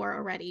Cold War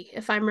already,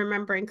 if I'm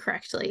remembering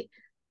correctly.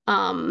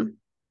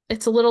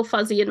 It's a little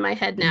fuzzy in my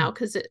head now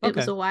because it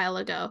was a while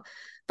ago,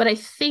 but I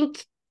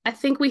think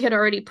we had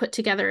already put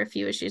together a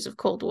few issues of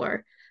Cold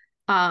War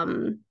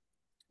when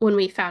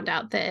we found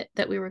out that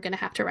we were going to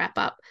have to wrap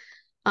up.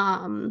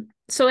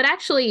 So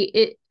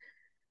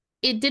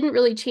it didn't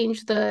really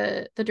change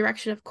the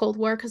direction of Cold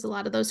War, because a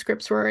lot of those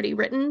scripts were already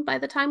written by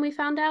the time we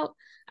found out.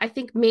 I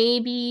think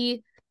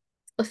maybe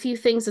a few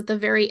things at the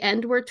very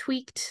end were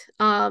tweaked,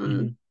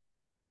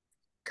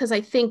 because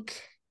I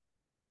think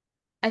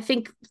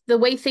the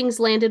way things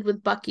landed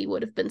with Bucky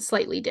would have been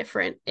slightly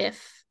different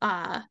if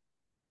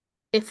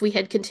we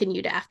had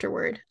continued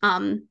afterward.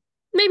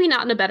 Maybe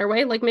not in a better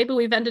way. Like, maybe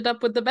we've ended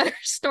up with the better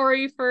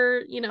story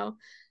for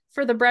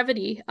the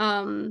brevity.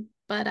 Yeah.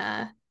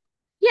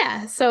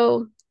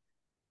 So,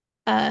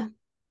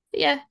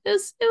 yeah,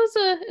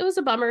 it was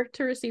a bummer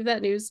to receive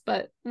that news,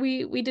 but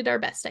we did our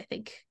best, I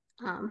think.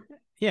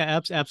 Yeah,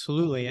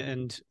 absolutely.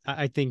 And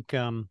I think,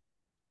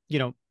 you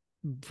know,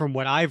 from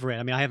what I've read,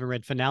 I mean, I haven't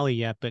read finale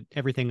yet, but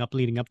everything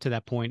leading up to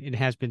that point, it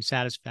has been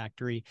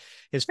satisfactory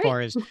as Great.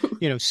 far as,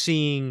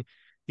 seeing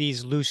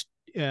these loose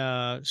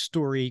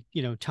story,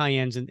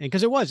 tie-ins. And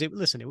because it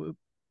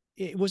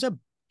was a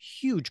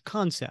huge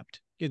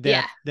concept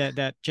that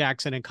Yeah.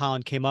 Jackson and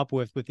Colin came up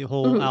with the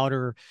whole Hmm.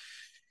 outer,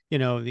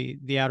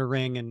 the outer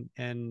ring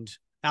and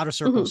outer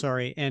circle, Hmm.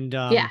 sorry.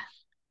 Yeah.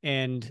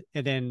 And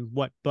then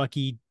what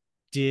Bucky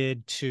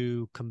did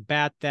to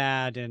combat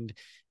that, and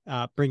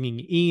bringing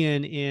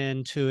Ian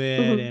into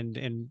it, Hmm.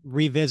 and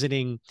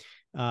revisiting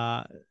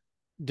uh,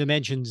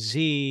 Dimension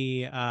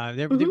Z.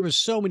 There Hmm. were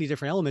so many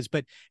different elements,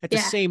 but at the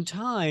Yeah. same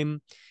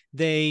time,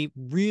 they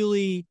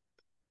really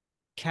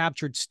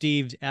captured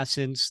Steve's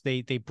essence.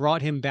 They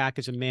brought him back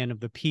as a man of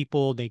the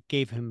people. They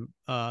gave him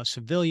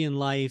civilian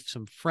life,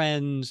 some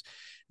friends.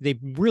 They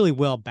really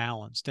well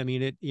balanced. I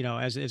mean,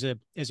 as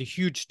a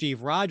huge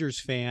Steve Rogers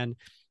fan,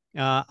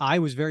 I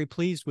was very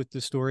pleased with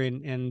the story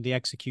and the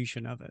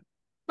execution of it.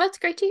 That's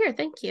great to hear.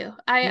 Thank you.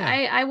 I Yeah,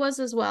 I, I was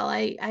as well.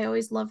 I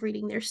always love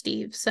reading their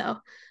Steve. So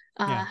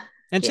yeah. uh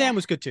And yeah. Sam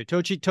was good too.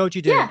 Tochi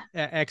did Yeah.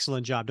 an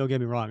excellent job. Don't get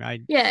me wrong.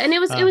 Yeah. And it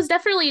Uh, was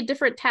definitely a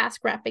different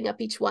task wrapping up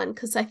each one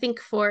because I think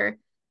for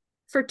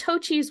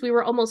Tochi's, we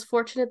were almost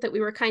fortunate that we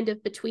were kind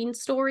of between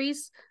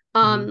stories.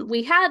 mhm.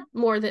 We had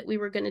more that we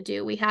were going to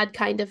do. We had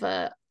kind of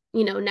a,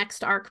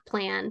 next arc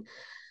plan.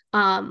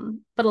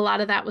 But a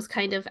lot of that was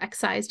kind of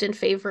excised in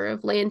favor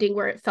of landing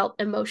where it felt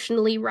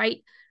emotionally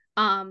right.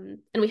 And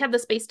we had the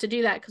space to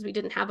do that because we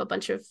didn't have a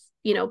bunch of,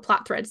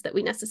 plot threads that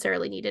we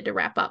necessarily needed to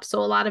wrap up. So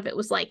a lot of it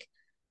was like,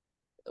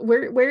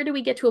 where do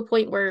we get to a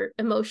point where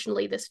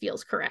emotionally this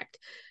feels correct?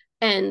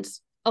 And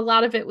a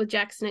lot of it with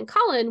Jackson and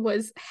Colin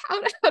was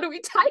how do we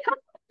tie up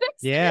this?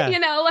 Yeah,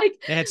 Like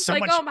they had so like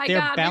much. oh my They're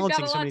god, we've got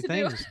balancing a so lot many to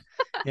do. things.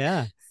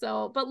 Yeah.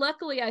 So, but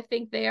luckily I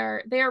think they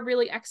are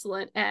really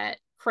excellent at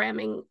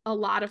cramming a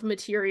lot of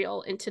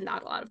material into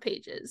not a lot of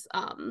pages.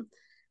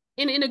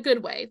 In a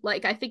good way.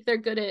 Like I think they're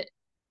good at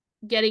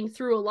getting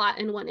through a lot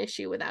in one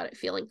issue without it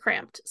feeling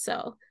cramped.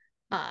 So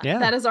Yeah.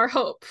 that is our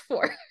hope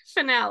for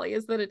finale,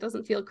 is that it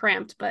doesn't feel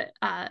cramped, but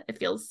it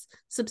feels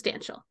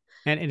substantial.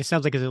 And it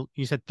sounds like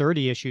you said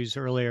 30 issues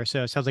earlier,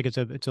 so it sounds like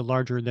it's a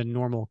larger than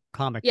normal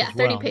comic Yeah, as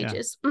 30 well. Yeah,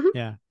 pages. Mm-hmm.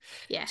 yeah.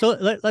 Yeah. So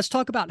let's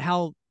talk about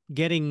how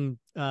getting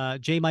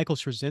J. Michael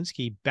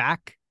Straczynski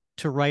back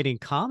to writing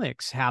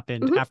comics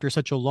happened Mm-hmm. after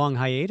such a long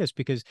hiatus.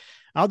 Because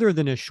other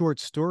than a short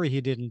story he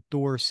did in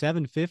Thor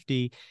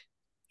 750,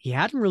 he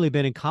hadn't really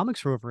been in comics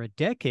for over a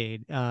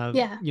decade.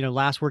 Yeah.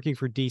 Last working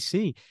for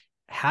DC.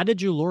 How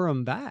did you lure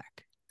him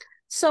back?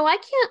 So I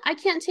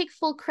can't take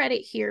full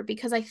credit here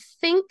because I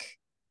think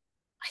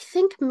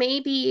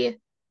maybe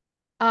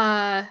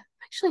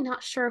actually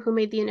not sure who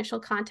made the initial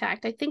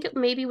contact. I think it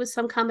maybe was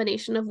some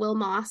combination of Will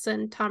Moss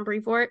and Tom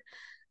Brevoort.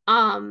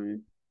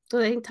 Um so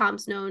I think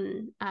Tom's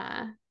known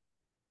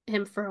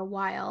him for a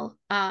while.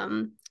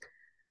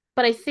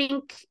 But I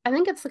think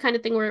it's the kind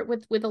of thing where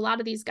with a lot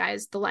of these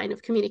guys, the line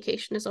of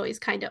communication is always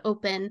kind of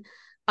open.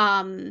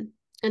 And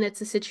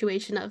it's a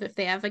situation of if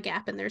they have a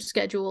gap in their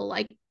schedule,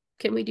 like,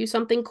 can we do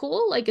something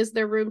cool? Like, is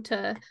there room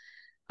to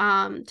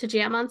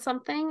jam on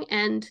something?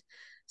 And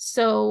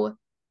so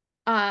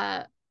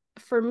uh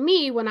for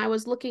me, when I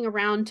was looking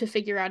around to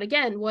figure out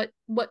again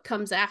what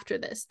comes after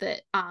this,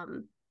 that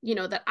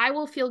that I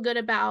will feel good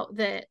about,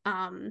 that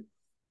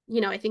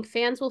I think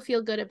fans will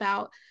feel good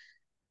about,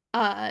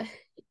 uh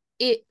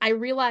I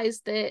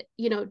realized that,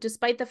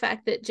 despite the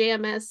fact that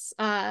JMS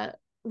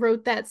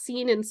wrote that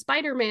scene in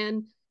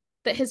Spider-Man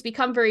that has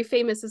become very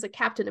famous as a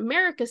Captain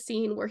America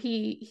scene where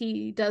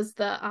he does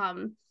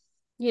the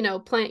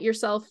plant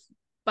yourself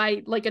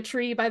by like a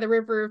tree by the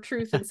river of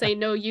truth and say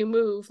no you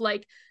move,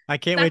 like I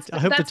can't wait. that's I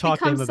hope to that's talk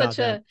to become him about such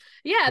that. a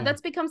yeah Yeah.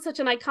 that's become such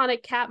an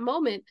iconic Cap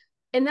moment.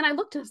 And then I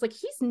looked and I was like,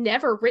 he's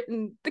never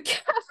written the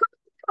Cap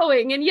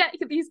going, and yet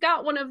he's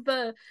got one of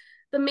the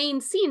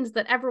main scenes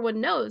that everyone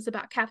knows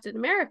about Captain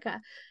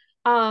America.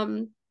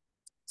 um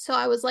so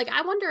I was like,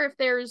 I wonder if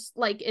there's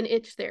like an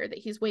itch there that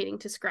he's waiting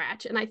to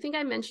scratch. And I think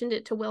I mentioned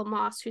it to Will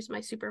Moss, who's my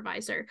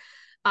supervisor.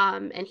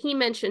 And he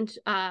mentioned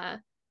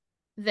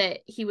that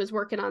he was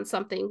working on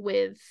something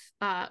with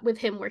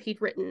him where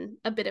he'd written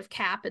a bit of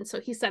Cap. And so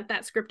he sent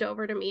that script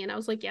over to me and I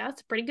was like, yeah,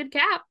 it's a pretty good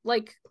Cap.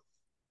 Like,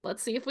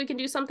 let's see if we can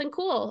do something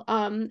cool.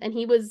 And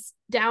he was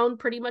down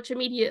pretty much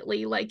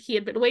immediately. Like he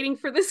had been waiting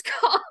for this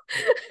call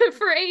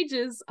for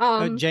ages.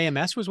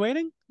 JMS was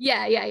waiting.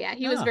 Yeah.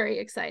 He was Oh, very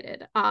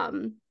excited.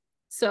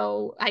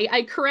 So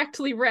I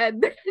correctly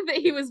read that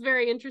he was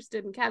very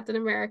interested in Captain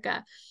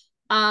America.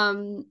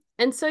 And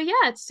so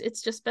yeah,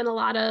 it's just been a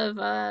lot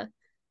of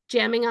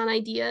jamming on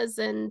ideas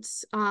and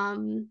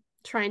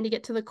trying to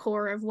get to the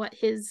core of what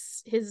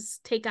his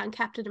take on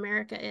Captain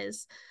America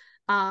is.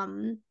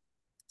 Um,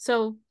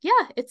 so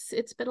yeah,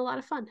 it's been a lot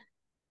of fun.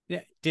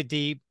 yeah. Did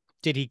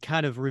he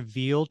kind of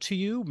reveal to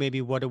you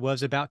maybe what it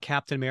was about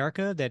Captain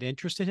America that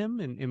interested him,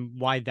 and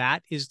why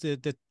that is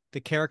the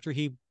character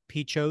he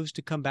chose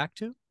to come back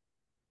to?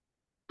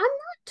 I'm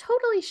not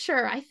totally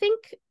sure. I think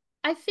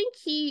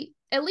he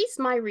at least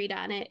my read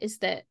on it is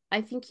that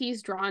I think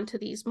he's drawn to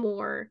these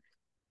more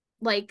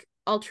like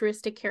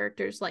altruistic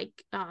characters like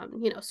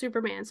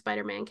Superman,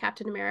 Spider-Man,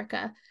 Captain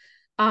America.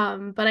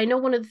 But I know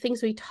one of the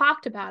things we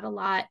talked about a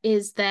lot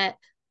is that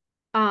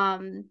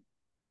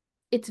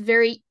it's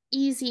very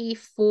easy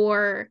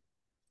for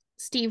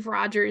Steve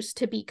Rogers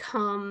to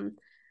become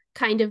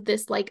kind of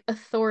this like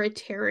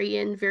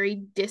authoritarian, very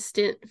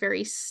distant,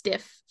 very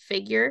stiff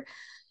figure.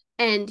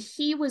 And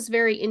he was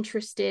very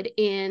interested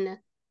in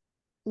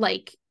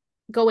like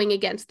going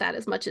against that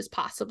as much as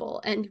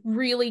possible and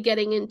really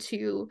getting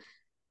into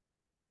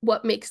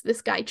what makes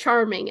this guy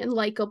charming and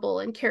likable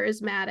and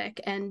charismatic,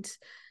 and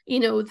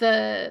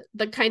the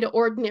kind of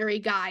ordinary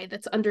guy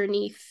that's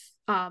underneath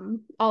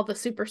all the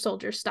super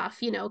soldier stuff,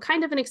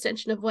 kind of an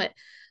extension of what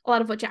a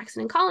lot of what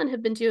Jackson and Colin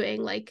have been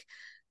doing. Like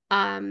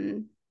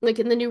in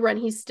the new run,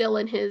 he's still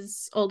in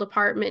his old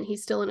apartment,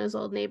 he's still in his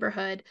old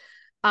neighborhood.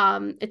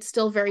 It's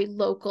still very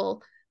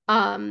local.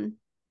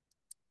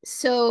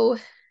 So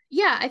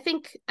yeah, I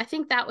think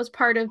that was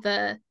part of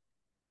the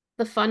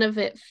fun of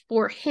it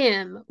for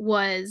him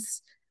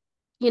was,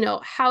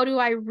 how do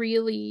I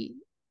really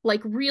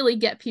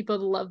get people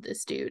to love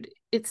this dude?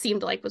 It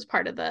seemed like was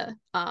part of the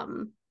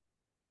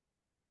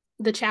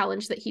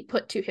challenge that he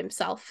put to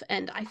himself,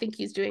 and I think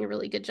he's doing a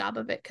really good job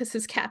of it because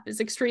his Cap is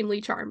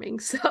extremely charming.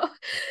 So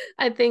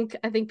I think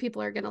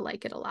people are going to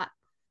like it a lot.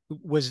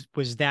 Was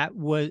that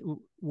what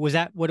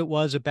it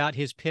was about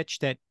his pitch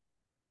that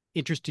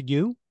interested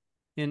you?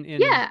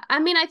 Yeah, I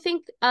mean, I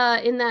think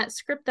in that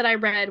script that I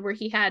read where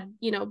he had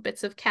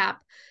bits of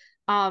Cap,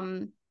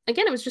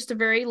 again, it was just a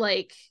very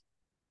like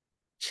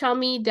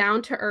chummy,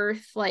 down to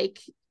earth, like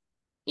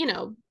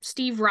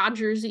Steve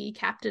Rogers-y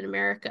Captain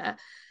America.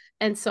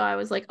 And so I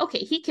was like, okay,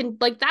 he can,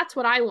 like, that's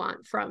what I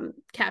want from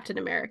Captain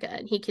America,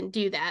 and he can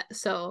do that.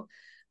 So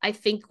I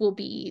think we'll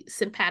be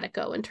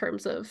simpatico in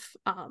terms of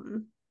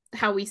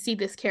how we see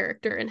this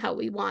character and how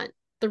we want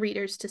the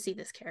readers to see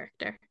this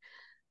character.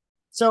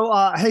 So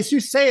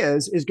Jesus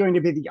Saez is going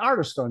to be the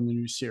artist on the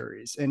new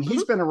series, and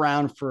he's been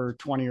around for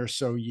 20 or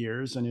so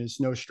years and is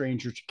no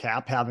stranger to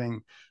Cap,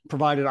 having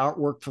provided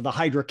artwork for the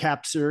Hydra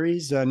Cap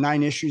series,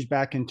 9 issues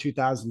back in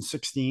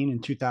 2016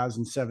 and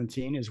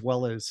 2017, as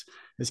well as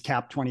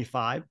Cap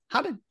 25.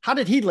 How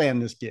did he land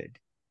this gig?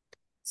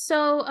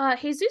 So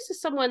Jesus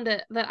is someone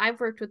that I've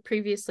worked with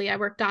previously. I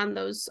worked on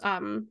those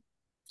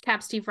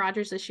Cap Steve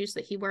Rogers issues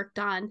that he worked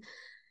on,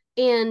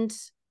 and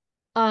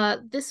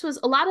this was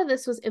a lot of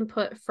this was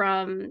input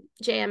from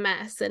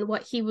JMS and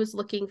what he was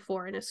looking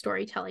for in a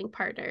storytelling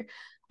partner.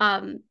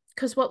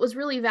 Because what was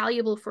really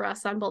valuable for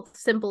us on both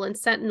Symbol and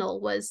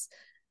Sentinel was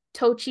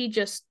Tochi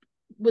just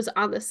was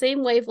on the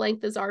same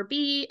wavelength as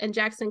RB, and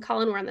Jackson and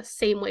Colin were on the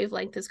same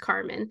wavelength as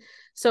Carmen.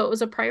 So it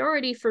was a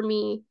priority for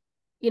me,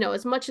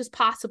 as much as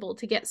possible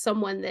to get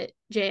someone that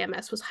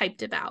JMS was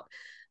hyped about.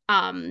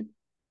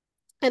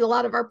 And a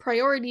lot of our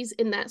priorities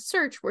in that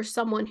search were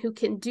someone who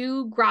can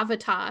do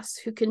gravitas,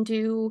 who can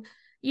do,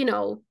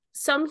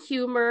 some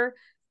humor,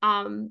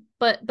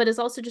 but is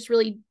also just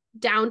really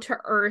down to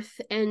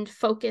earth and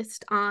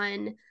focused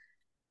on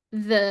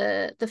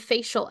the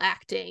facial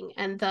acting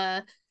and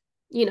the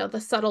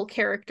subtle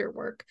character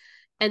work.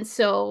 And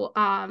so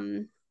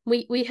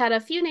we had a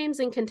few names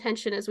in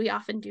contention, as we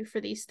often do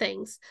for these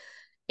things.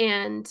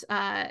 And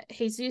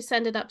Jesus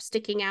ended up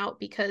sticking out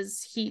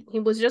because he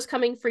was just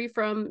coming free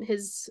from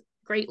his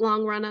great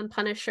long run on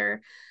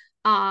Punisher.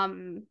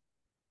 And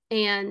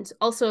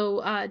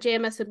also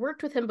JMS had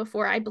worked with him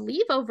before, I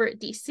believe over at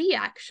DC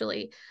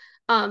actually.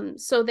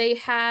 So they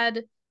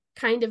had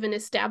kind of an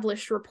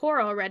established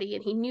rapport already,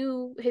 and he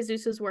knew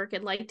Jesus's work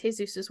and liked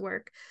Jesus's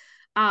work.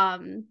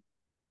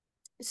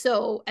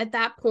 So at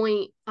that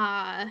point,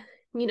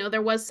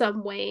 there was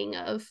some weighing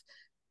of,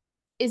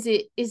 is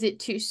it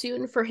too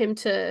soon for him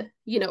to,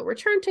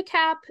 return to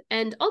Cap?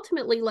 And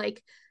ultimately,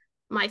 like,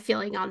 my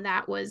feeling on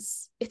that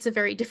was it's a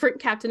very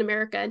different Captain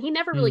America, and he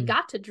never really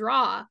got to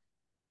draw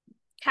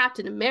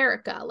Captain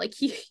America. Like,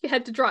 he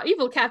had to draw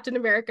evil Captain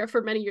America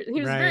for many years.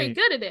 He was very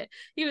good at it.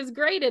 He was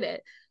great at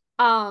it.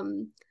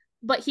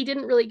 But he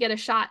didn't really get a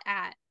shot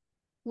at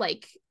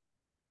like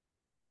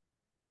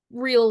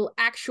real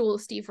actual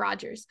Steve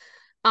Rogers.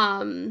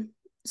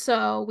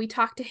 So we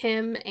talked to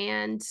him,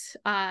 and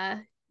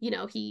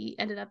he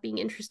ended up being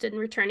interested in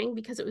returning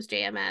because it was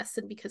JMS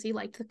and because he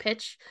liked the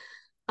pitch.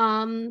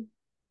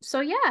 So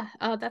yeah,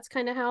 that's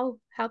kind of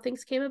how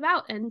things came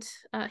about, and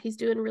he's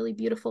doing really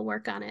beautiful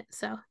work on it.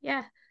 So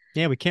yeah.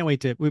 Yeah, we can't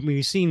wait to.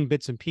 We've seen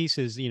bits and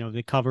pieces,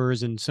 the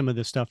covers and some of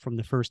the stuff from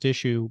the first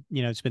issue.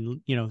 It's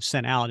been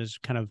sent out as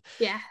kind of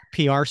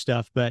PR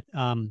stuff, but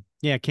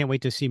yeah, can't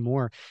wait to see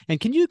more. And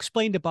can you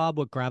explain to Bob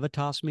what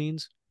gravitas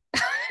means?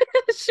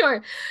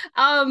 Sure.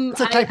 It's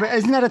a type of,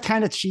 isn't that a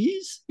kind of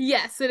cheese?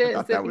 Yes, it is.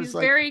 He's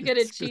like, very good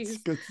at cheese.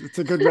 It's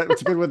a good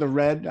it's good with a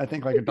red, I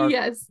think, like a dark.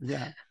 Yes.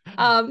 Yeah.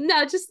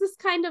 No, just this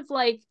kind of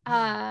like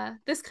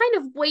this kind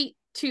of weight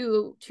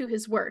to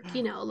his work,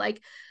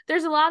 like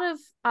there's a lot of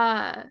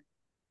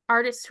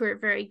artists who are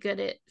very good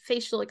at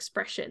facial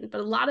expression, but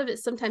a lot of it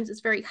sometimes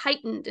is very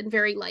heightened and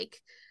very like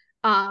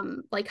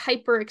like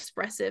hyper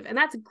expressive, and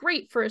that's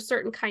great for a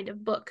certain kind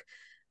of book.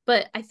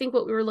 But I think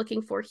what we were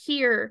looking for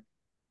here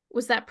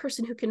was that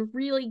person who can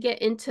really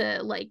get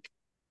into like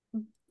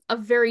a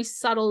very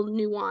subtle,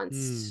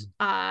 nuanced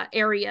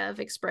area of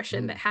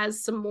expression that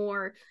has some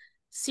more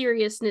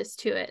seriousness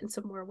to it and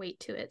some more weight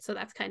to it. So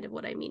that's kind of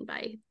what I mean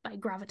by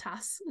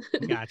gravitas.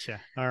 Gotcha.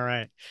 All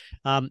right.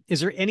 Is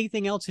there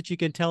anything else that you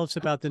can tell us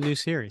about the new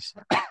series?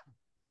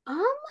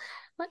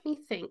 Let me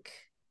think.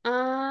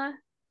 I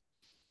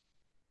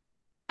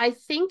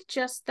think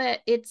just that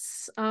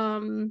it's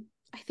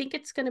I think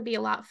it's going to be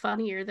a lot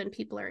funnier than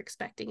people are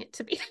expecting it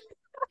to be.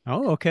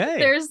 Oh,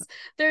 okay.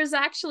 There's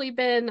actually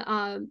been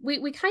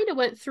we kind of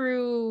went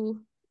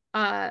through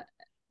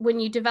when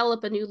you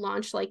develop a new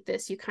launch like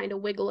this, you kind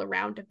of wiggle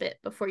around a bit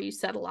before you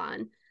settle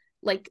on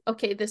like,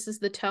 okay, this is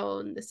the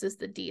tone, this is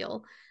the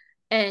deal.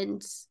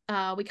 And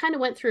we kind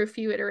of went through a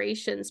few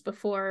iterations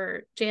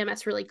before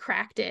JMS really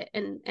cracked it,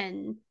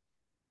 and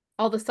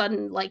all of a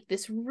sudden like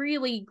this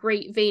really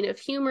great vein of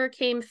humor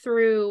came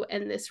through,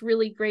 and this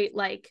really great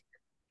like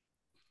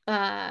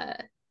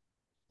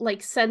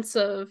sense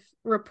of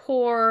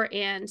rapport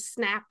and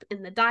snap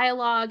in the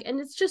dialogue. And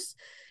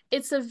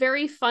it's a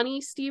very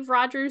funny Steve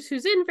Rogers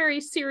who's in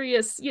very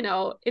serious,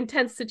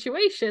 intense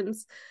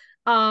situations,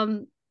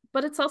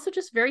 but it's also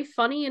just very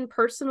funny and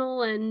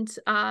personal, and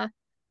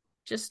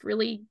just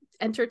really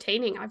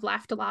entertaining. I've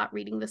laughed a lot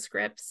reading the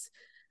scripts.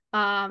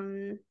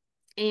 And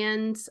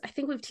I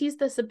think we've teased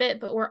this a bit,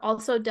 but we're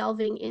also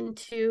delving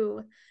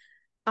into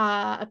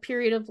a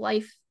period of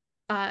life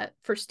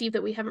for Steve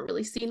that we haven't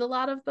really seen a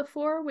lot of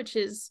before, which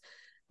is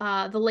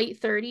the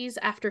late 30s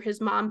after his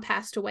mom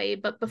passed away,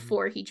 but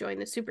before he joined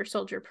the super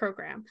soldier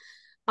program.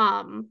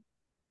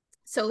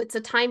 So it's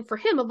a time for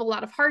him of a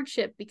lot of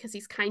hardship because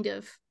he's kind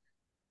of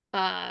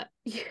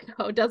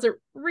doesn't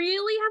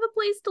really have a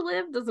place to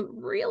live, doesn't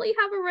really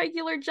have a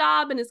regular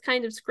job, and is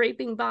kind of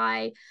scraping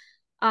by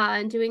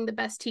and doing the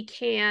best he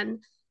can.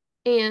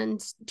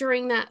 And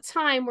during that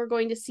time, we're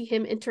going to see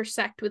him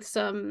intersect with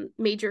some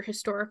major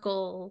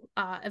historical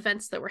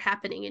events that were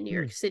happening in New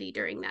York City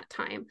during that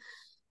time.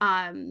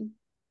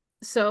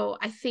 So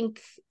I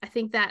think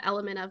that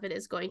element of it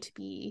is going to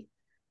be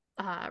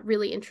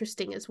really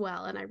interesting as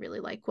well. And I really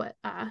like what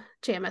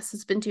JMS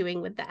has been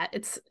doing with that.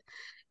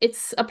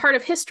 It's a part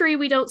of history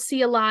we don't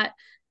see a lot,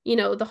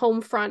 the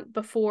home front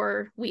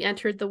before we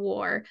entered the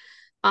war.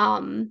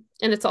 And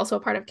it's also a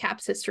part of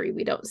Cap's history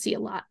we don't see a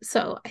lot.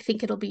 So I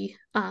think it'll be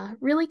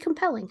really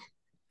compelling.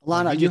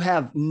 Alanna, you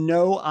have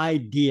no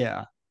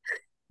idea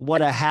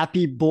what a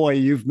happy boy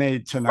you've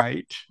made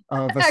tonight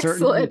of a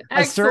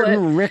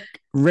certain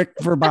Rick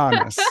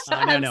Verbanus.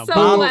 No.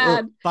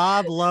 So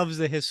Bob loves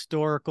the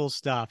historical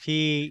stuff.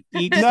 He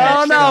eats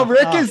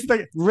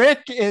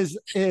Rick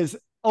is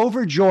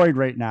overjoyed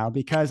right now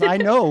because I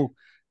know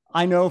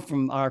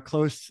from our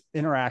close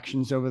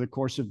interactions over the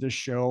course of this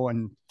show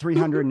and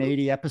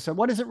 380 episode.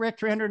 What is it, Rick?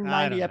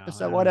 390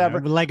 episode,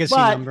 whatever. Legacy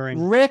but numbering.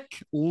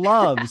 Rick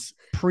loves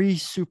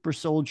pre-super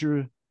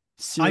soldier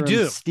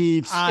serum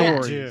Steve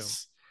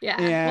stories. Yeah.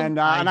 And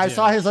I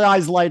saw his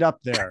eyes light up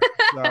there.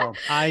 So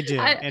I do.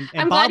 And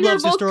Bob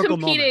loves historical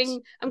moments.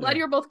 I'm glad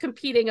you're both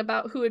competing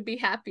about who would be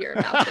happier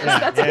about this.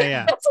 That's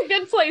a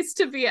good place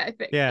to be, I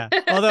think. Yeah.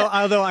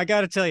 Although I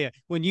got to tell you,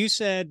 when you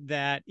said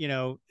that,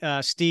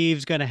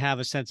 Steve's going to have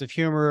a sense of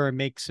humor and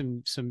make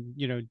some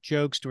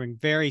jokes during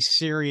very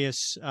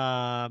serious,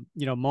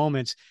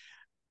 moments,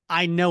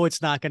 I know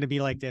it's not going to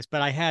be like this,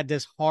 but I had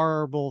this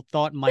horrible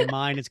thought in my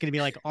mind. It's going to be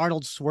like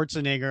Arnold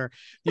Schwarzenegger,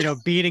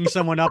 beating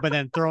someone up and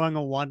then throwing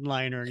a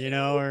one-liner,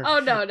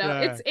 Oh no.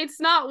 It's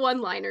not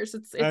one-liners.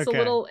 It's okay.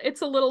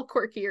 a little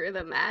quirkier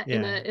than that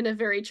in a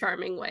very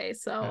charming way.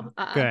 So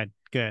good.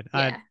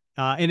 Yeah.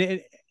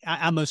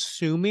 I'm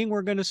assuming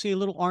we're going to see a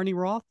little Arnie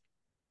Roth.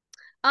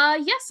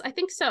 Yes, I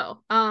think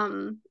so.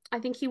 I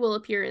think he will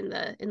appear in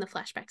the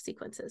flashback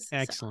sequences.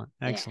 Excellent.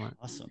 So, Excellent.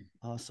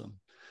 Yeah. Awesome.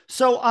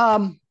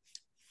 So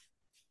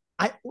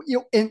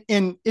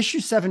in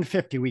issue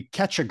 750, we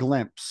catch a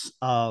glimpse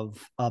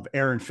of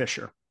Aaron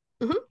Fisher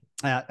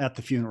at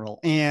the funeral,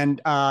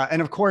 and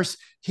of course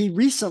he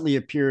recently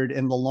appeared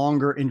in the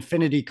longer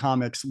Infinity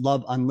Comics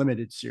Love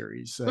Unlimited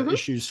series,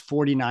 issues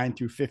 49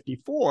 through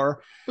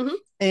 54,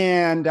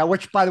 and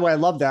which, by the way, I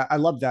love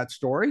that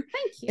story.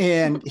 Thank you.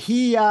 And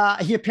he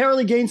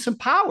apparently gained some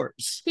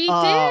powers. He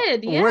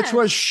did, yes. Which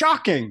was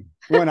shocking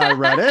when I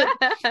read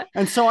it.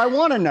 And so I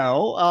want to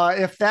know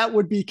if that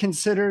would be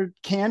considered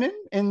canon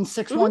in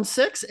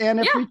 616 and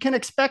if we can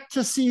expect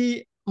to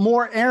see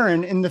more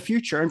Aaron in the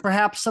future and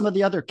perhaps some of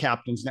the other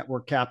captains,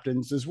 network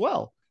captains as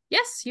well.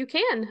 Yes, you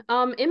can.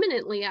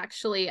 Imminently,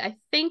 actually. I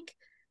think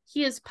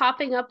he is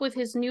popping up with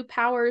his new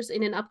powers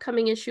in an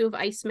upcoming issue of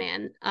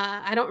Iceman.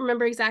 I don't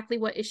remember exactly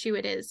what issue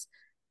it is.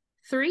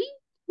 3,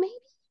 maybe?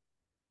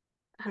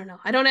 I don't know.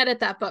 I don't edit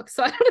that book,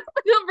 so I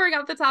don't bring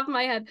off the top of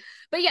my head.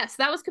 But yes,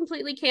 that was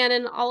completely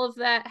canon. All of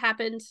that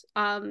happened.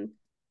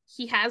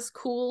 He has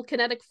cool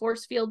kinetic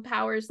force field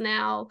powers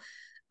now.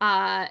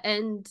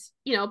 And,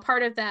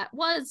 part of that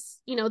was,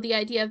 the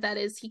idea of that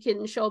is he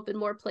can show up in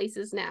more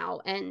places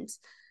now. And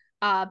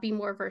be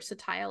more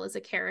versatile as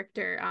a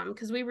character,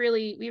 because we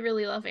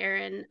really love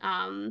Aaron.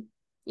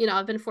 You know,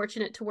 I've been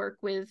fortunate to work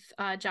with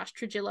Josh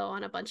Trujillo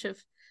on a bunch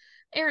of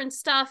Aaron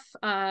stuff,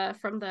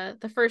 from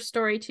the first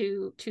story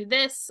to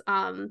this,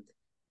 and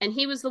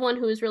he was the one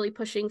who was really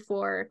pushing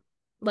for,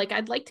 like,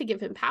 I'd like to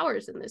give him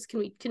powers in this. Can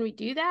we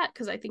do that?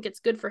 Because I think it's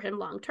good for him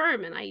long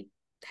term, and I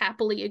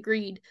happily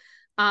agreed.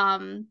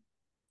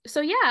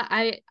 So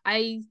yeah,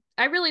 I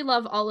really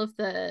love all of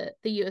the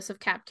US of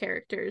Cap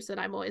characters, and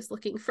I'm always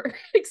looking for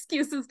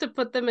excuses to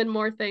put them in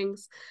more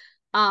things.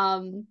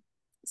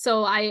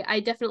 So I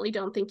definitely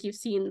don't think you've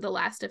seen the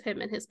last of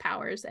him and his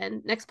powers.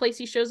 And next place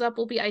he shows up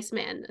will be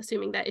Iceman,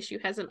 assuming that issue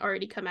hasn't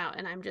already come out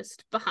and I'm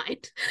just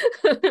behind.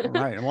 All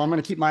right. Well, I'm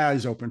going to keep my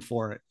eyes open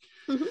for it.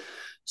 Mm-hmm.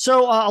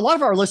 So a lot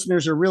of our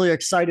listeners are really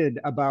excited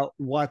about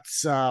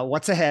what's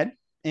ahead.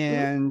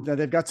 And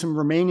they've got some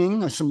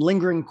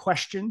lingering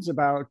questions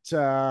about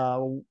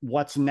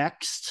what's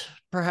next,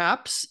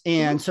 perhaps.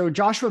 And so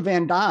Joshua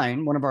Van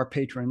Dyne, one of our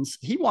patrons,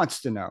 he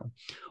wants to know,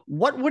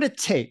 what would it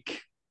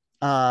take?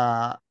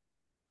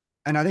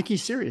 And I think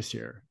he's serious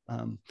here.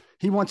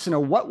 He wants to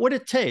know, what would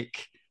it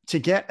take to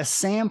get a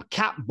Sam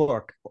Cap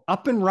book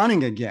up and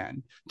running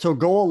again to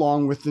go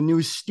along with the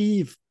new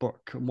Steve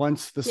book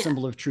once the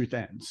Symbol of Truth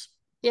ends?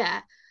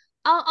 Yeah.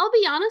 I'll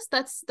be honest,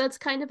 that's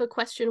kind of a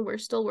question we're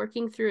still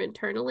working through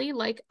internally.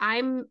 Like,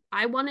 I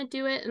want to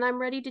do it and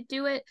I'm ready to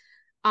do it.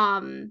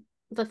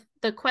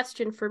 The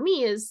question for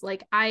me is,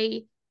 like,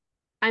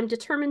 I'm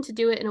determined to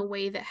do it in a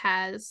way that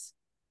has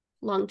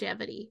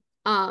longevity.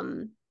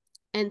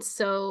 And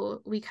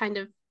so we kind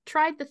of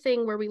tried the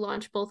thing where we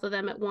launched both of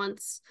them at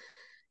once,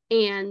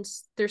 and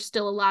there's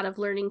still a lot of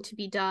learning to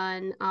be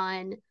done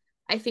on,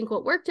 I think,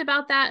 what worked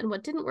about that and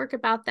what didn't work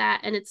about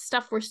that. And it's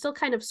stuff we're still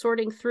kind of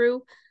sorting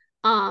through.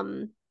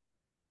 And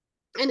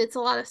it's a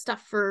lot of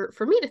stuff for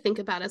me to think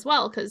about as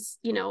well, because,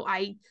 you know,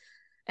 I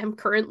am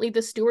currently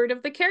the steward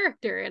of the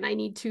character and I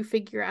need to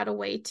figure out a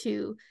way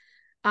to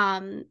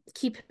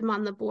keep him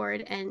on the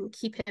board and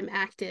keep him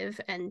active.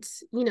 And,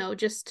 you know,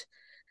 just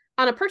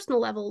on a personal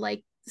level,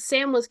 like,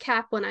 Sam was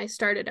Cap when I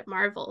started at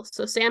Marvel,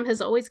 so Sam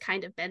has always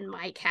kind of been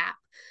my Cap.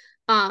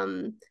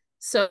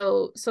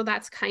 So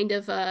that's kind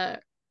of a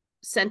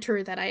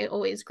center that I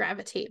always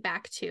gravitate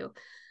back to.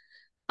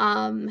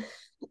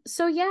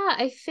 So yeah,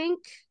 I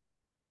think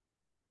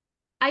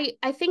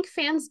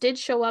fans did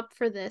show up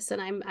for this, and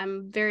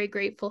I'm very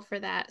grateful for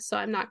that. So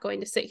I'm not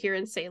going to sit here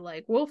and say,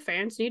 like, well,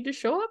 fans need to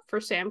show up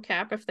for Sam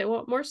Cap if they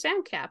want more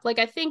Sam Cap. Like,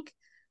 I think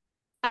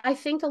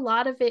a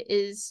lot of it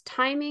is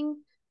timing,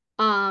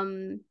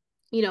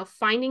 you know,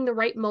 finding the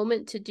right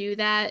moment to do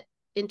that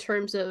in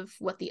terms of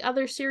what the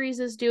other series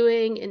is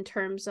doing, in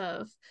terms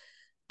of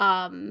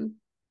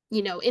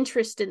you know,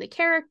 interest in the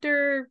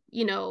character,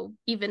 you know,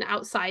 even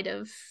outside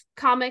of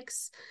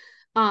comics.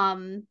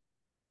 And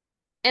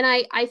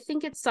I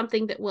think it's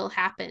something that will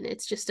happen.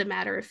 It's just a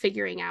matter of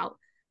figuring out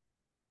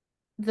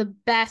the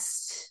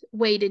best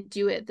way to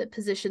do it that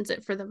positions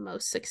it for the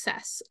most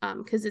success.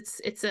 Because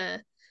it's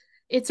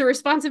a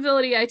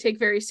responsibility I take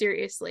very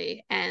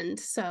seriously. And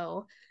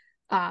so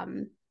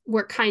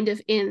we're kind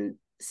of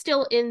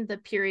still in the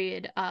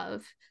period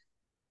of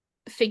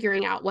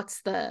figuring out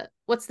what's the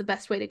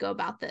best way to go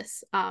about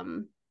this.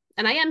 And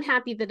I am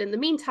happy that in the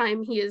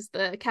meantime he is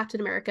the Captain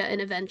America in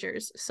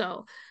Avengers.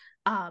 So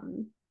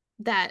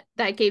that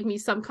gave me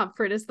some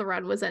comfort as the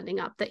run was ending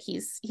up, that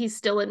he's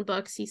still in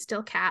books, he's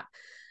still Cap.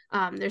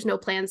 There's no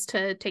plans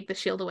to take the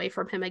shield away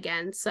from him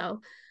again.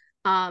 So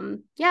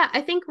yeah,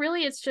 I think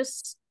really it's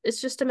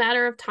just a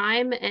matter of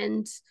time,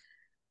 and,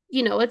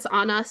 you know, it's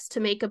on us to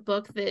make a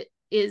book that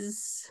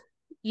is,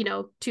 you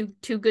know,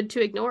 too good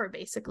to ignore,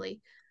 basically.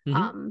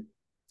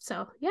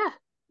 So yeah.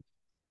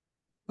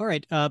 All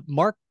right.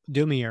 Mark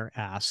Dumier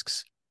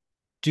asks,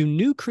 do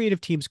new creative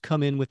teams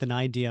come in with an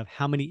idea of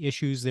how many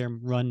issues their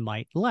run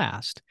might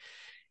last?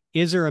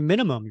 Is there a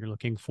minimum you're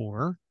looking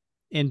for?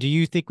 And do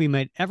you think we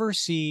might ever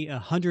see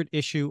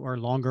 100-issue or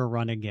longer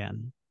run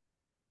again?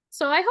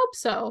 So I hope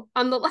so.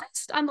 On the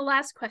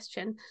last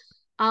question,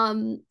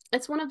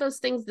 it's one of those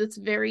things that's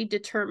very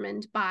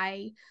determined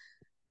by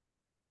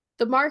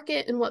the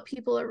market and what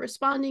people are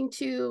responding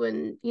to,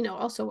 and, you know,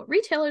 also what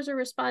retailers are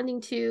responding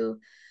to.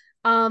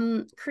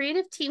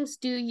 Creative teams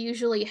do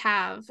usually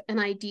have an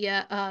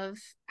idea of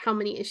how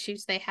many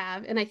issues they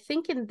have, and I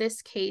think in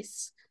this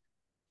case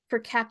for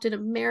Captain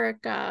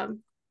America,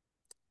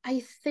 I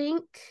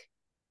think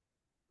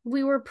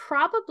we were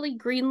probably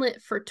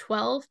greenlit for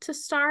 12 to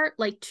start,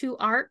 like 2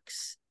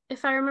 arcs,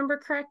 if I remember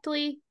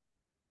correctly.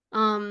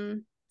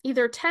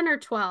 Either 10 or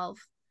 12.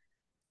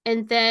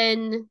 And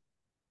then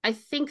I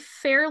think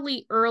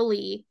fairly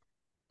early,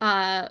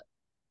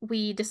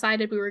 we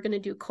decided we were going to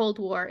do Cold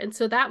War. And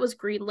so that was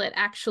greenlit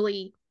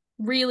actually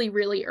really,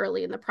 really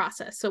early in the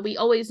process. So we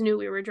always knew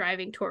we were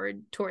driving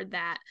toward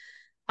that.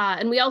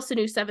 And we also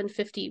knew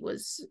 750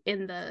 was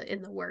in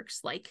the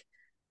works, like,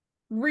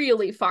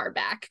 really far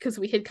back, because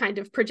we had kind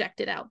of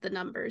projected out the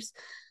numbers.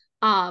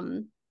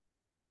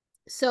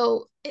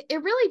 So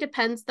it really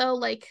depends, though.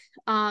 Like,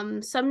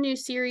 some new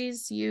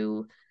series,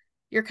 you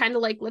you're kind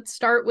of like, let's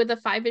start with a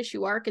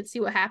 5-issue arc and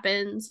see what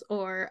happens.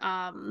 Or,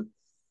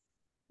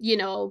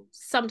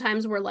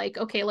 sometimes we're like,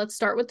 okay, let's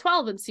start with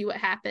 12 and see what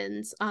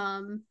happens.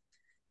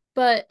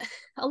 But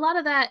a lot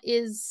of that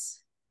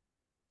it's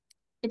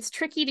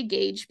tricky to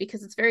gauge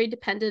because it's very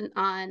dependent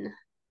on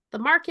the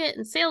market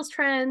and sales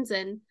trends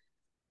and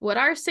what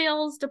our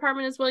sales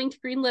department is willing to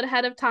greenlit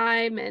ahead of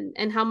time,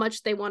 and how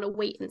much they want to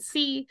wait and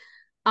see.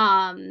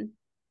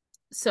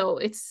 So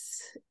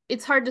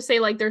it's hard to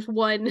say like there's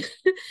one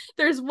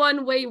there's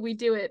one way we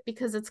do it,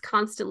 because it's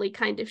constantly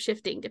kind of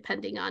shifting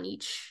depending on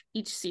each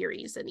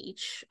series and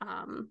each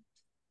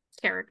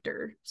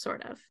character,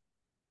 sort of.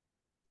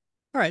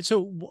 All right,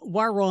 so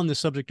while we're on the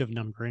subject of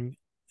numbering,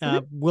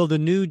 will the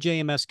new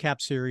JMS Cap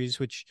series,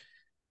 which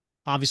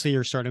obviously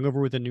you're starting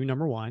over with a new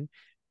number 1,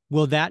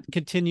 will that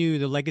continue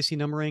the legacy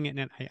numbering? And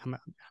I'm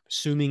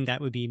assuming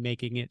that would be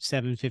making it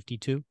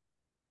 752.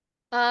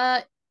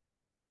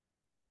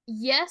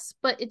 Yes,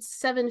 but it's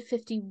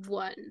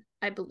 751,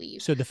 I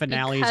believe. So the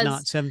finale is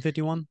not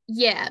 751?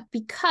 Yeah,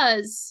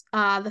 because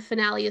the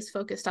finale is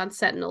focused on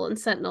Sentinel, and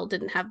Sentinel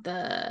didn't have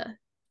the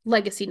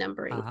legacy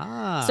numbering.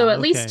 So at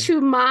least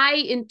to my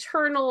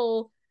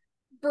internal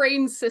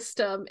brain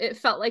system, it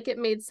felt like it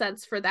made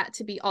sense for that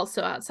to be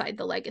also outside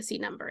the legacy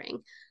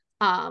numbering.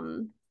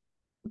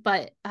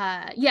 But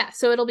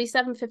so it'll be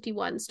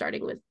 751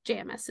 starting with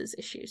JMS's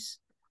issues.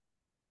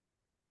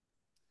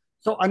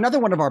 So another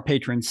one of our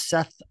patrons,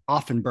 Seth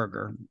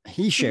Offenberger,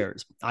 he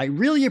shares, I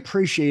really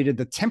appreciated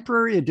the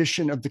temporary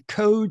addition of the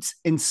codes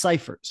and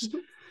ciphers.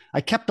 I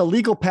kept a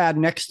legal pad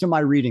next to my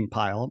reading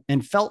pile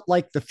and felt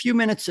like the few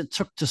minutes it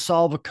took to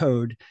solve a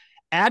code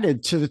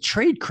added to the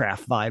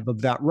tradecraft vibe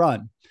of that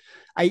run.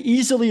 I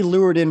easily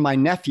lured in my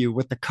nephew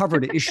with the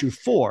cover to issue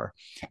 4,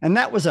 and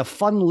that was a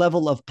fun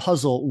level of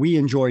puzzle we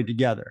enjoyed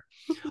together.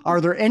 Are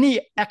there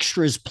any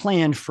extras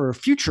planned for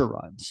future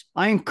runs?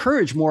 I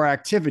encourage more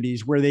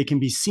activities where they can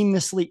be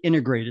seamlessly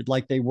integrated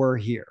like they were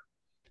here.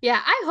 Yeah,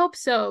 I hope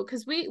so,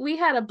 because we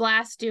had a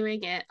blast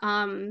doing it.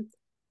 The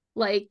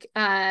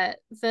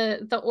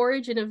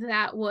origin of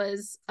that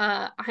was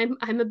I'm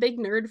a big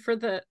nerd for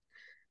the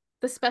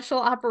special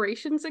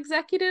operations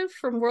executive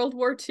from World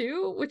War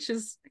II, which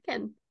is,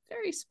 again,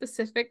 very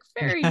specific,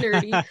 very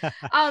nerdy.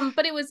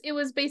 But it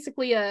was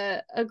basically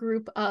a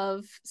group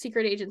of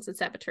secret agents and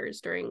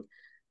saboteurs during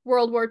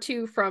World War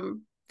II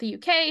from the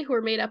UK, who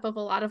were made up of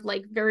a lot of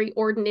like very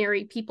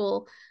ordinary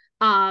people.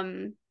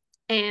 I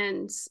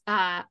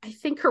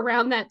think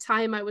around that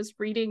time I was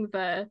reading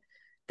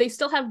they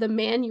still have the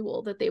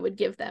manual that they would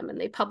give them, and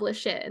they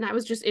publish it, and I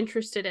was just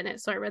interested in it,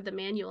 so I read the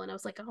manual and I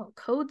was like, oh,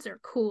 codes are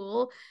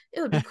cool.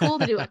 It would be cool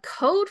to do a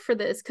code for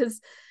this,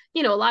 because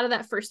a lot of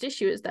that first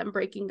issue is them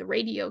breaking the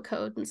radio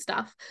code and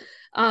stuff.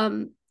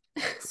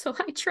 So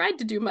I tried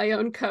to do my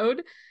own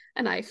code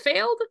and I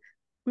failed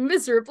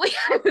miserably.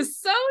 I was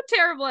so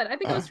terrible at it. I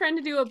think I was trying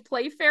to do a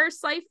Playfair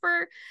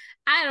cipher.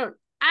 I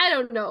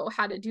don't know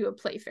how to do a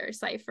Playfair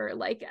cipher.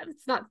 Like,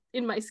 it's not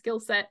in my skill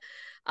set.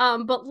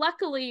 But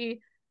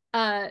luckily,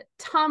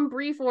 Tom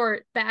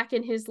Brevoort, back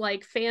in his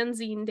like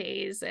fanzine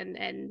days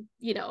and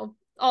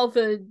all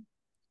the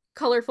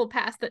colorful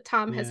past that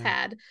Tom has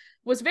had,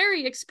 was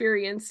very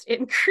experienced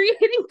in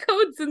creating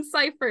codes and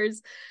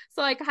ciphers.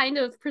 So I kind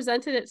of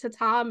presented it to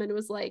Tom and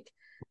was like,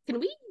 can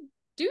we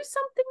do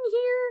something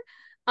here?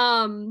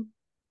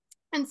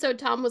 And so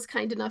Tom was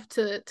kind enough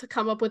to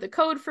come up with a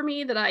code for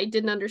me that I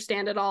didn't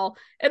understand at all.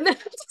 And then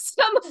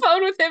just on the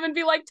phone with him and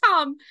be like,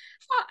 Tom,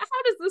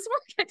 how does this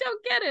work? I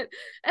don't get it.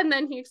 And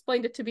then he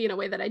explained it to me in a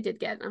way that I did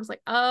get. And I was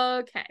like,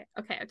 okay.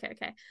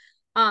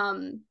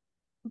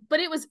 But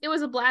it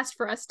was a blast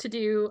for us to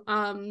do.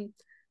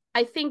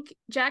 I think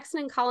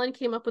Jackson and Colin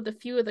came up with a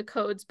few of the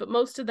codes, but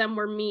most of them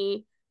were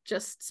me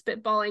just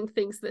spitballing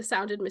things that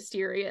sounded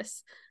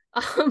mysterious.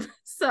 Oh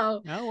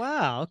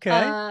wow,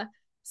 okay.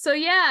 So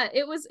yeah,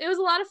 it was a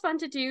lot of fun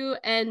to do,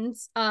 and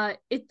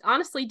it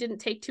honestly didn't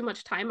take too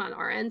much time on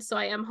our end. So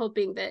I am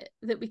hoping that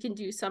we can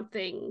do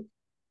something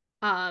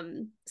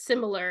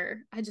similar.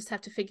 I just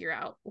have to figure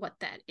out what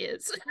that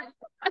is,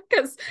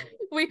 because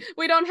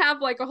we don't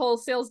have like a whole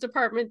sales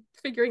department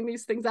figuring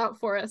these things out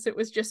for us. It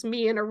was just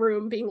me in a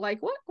room being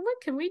like, what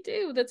can we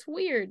do that's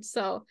weird?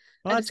 So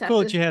well, that's cool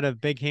that you had a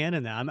big hand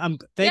in that. I'm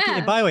thank you.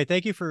 And by the way,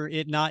 thank you for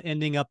it not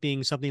ending up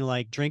being something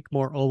like drink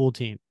more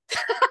Ovaltine.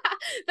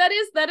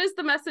 That is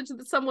the message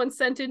that someone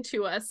sent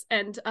into us,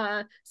 and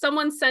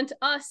someone sent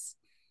us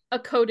a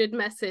coded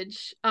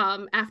message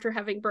after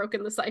having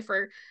broken the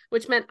cipher,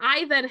 which meant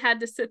I then had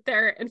to sit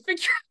there and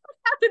figure out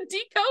how to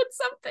decode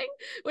something,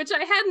 which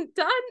I hadn't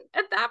done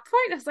at that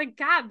point. I was like,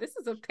 God, this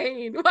is a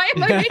pain. Why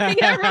am I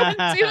making everyone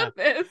do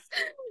this?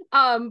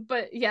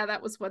 But yeah,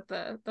 that was what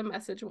the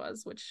message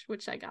was,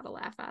 which I got a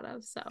laugh out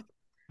of. So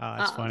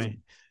that's funny.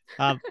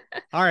 All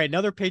right,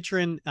 another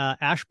patron,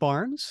 Ash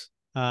Barnes,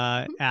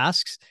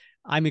 asks,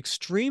 I'm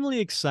extremely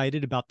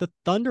excited about the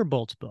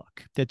Thunderbolts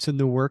book that's in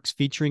the works,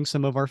 featuring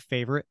some of our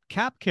favorite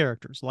Cap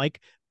characters like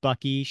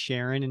Bucky,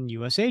 Sharon, and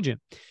US Agent.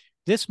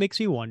 This makes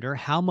me wonder,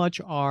 how much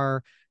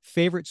are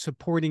favorite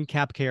supporting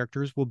Cap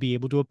characters will be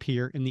able to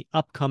appear in the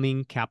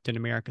upcoming Captain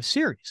America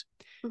series.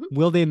 Mm-hmm.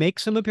 Will they make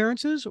some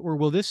appearances, or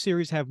will this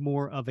series have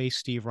more of a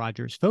Steve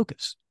Rogers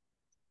focus?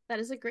 That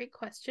is a great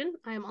question.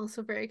 I am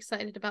also very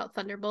excited about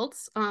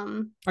Thunderbolts.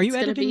 Are you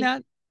editing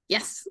that?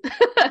 Yes.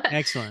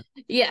 Excellent.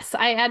 Yes,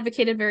 I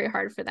advocated very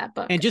hard for that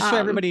book. And just so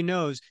everybody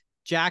knows,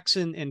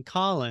 Jackson and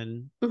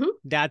Colin,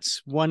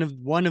 that's one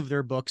of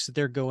their books that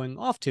they're going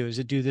off to, is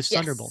to do this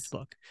Thunderbolts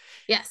book.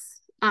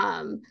 Yes.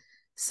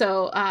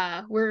 So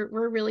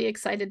we're really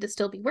excited to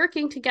still be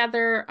working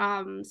together.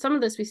 Some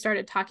of this we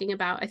started talking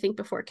about, I think,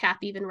 before Cap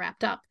even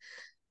wrapped up.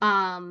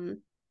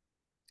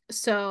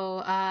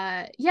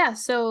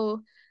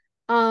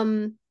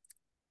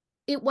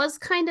 It was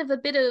kind of a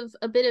bit of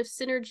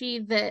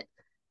synergy that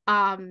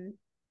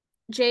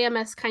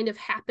JMS kind of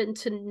happened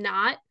to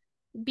not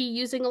be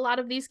using a lot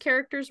of these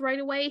characters right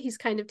away. He's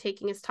kind of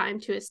taking his time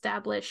to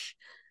establish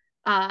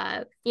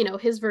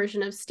his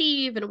version of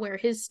Steve and where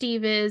his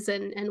Steve is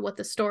and what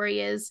the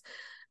story is.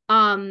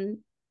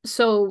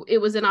 So it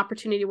was an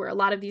opportunity where a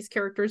lot of these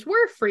characters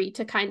were free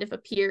to kind of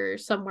appear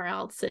somewhere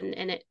else,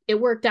 and it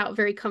worked out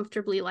very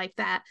comfortably like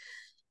that.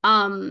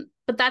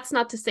 But that's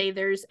not to say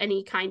there's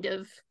any kind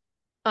of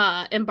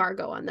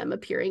embargo on them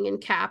appearing in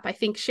Cap. I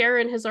think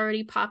Sharon has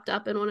already popped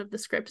up in one of the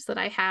scripts that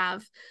I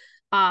have.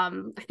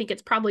 I think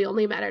it's probably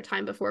only a matter of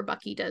time before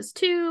Bucky does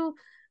too.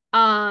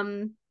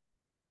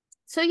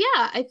 So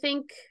yeah, I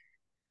think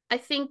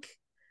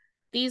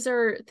these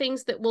are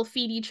things that will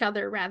feed each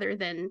other rather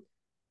than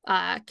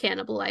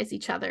cannibalize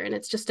each other, and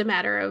it's just a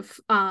matter of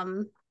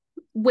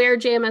where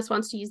JMS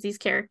wants to use these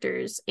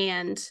characters,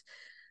 and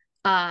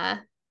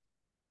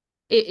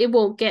it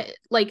won't get,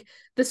 like,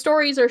 the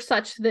stories are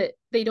such that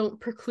they don't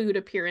preclude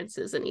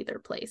appearances in either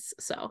place.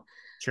 So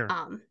sure.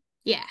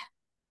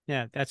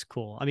 Yeah, that's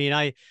cool. I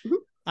mean,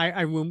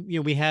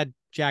 we had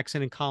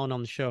Jackson and Colin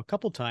on the show a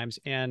couple times,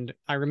 and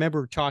I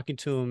remember talking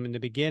to them in the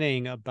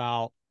beginning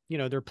about,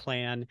 their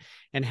plan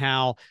and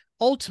how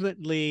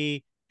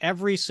ultimately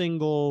every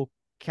single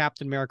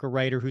Captain America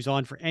writer who's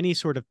on for any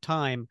sort of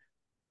time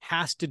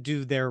has to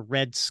do their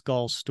Red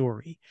Skull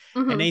story.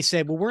 And they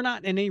said, well, we're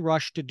not in any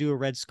rush to do a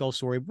Red Skull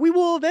story. We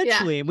will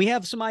eventually. And we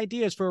have some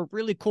ideas for a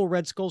really cool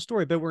Red Skull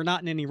story, but we're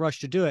not in any rush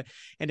to do it.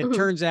 And it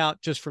turns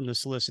out, just from the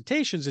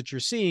solicitations that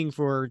you're seeing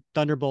for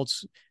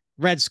Thunderbolts,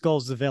 Red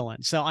Skull's the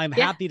villain. So I'm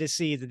happy to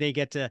see that they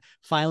get to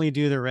finally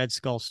do the Red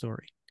Skull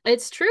story.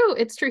 It's true.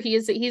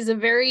 He's a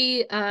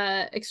very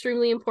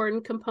extremely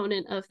important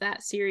component of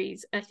that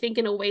series, I think,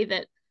 in a way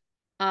that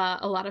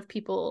a lot of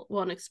people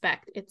won't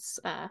expect. It's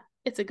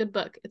a good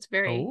book. It's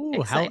very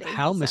exciting.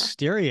 How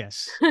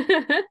mysterious.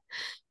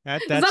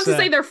 That's not to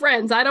say they're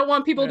friends. I don't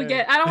want people to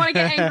get, I don't want to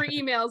get angry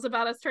emails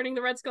about us turning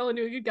the Red Skull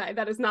into a good guy.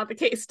 That is not the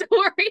case. Don't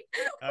worry.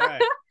 All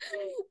right.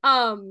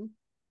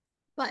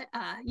 But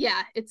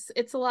yeah,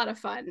 it's a lot of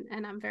fun,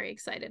 and I'm very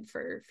excited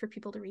for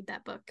people to read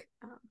that book.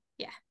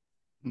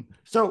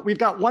 So we've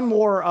got one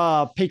more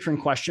patron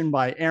question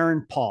by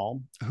Aaron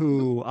Paul,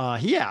 who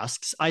he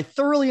asks, I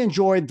thoroughly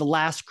enjoyed the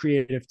last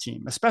creative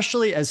team,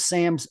 especially as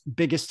Sam's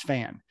biggest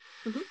fan.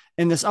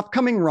 In this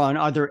upcoming run,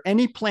 are there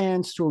any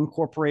plans to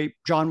incorporate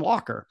John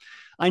Walker?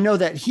 I know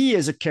that he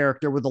is a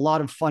character with a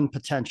lot of fun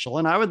potential,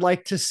 and I would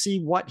like to see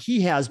what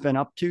he has been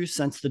up to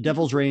since the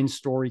Devil's Reign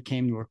story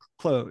came to a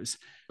close.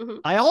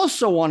 I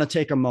also want to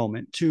take a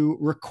moment to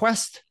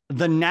request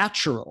the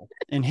Natural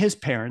and his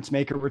parents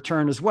make a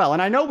return as well.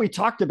 And I know we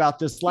talked about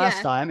this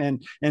last time, and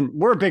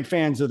we're big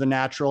fans of the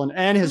Natural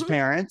and his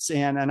parents,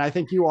 and I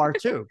think you are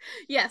too.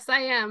 Yes, I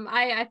am.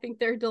 I think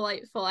they're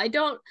delightful. I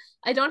don't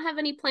have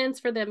any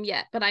plans for them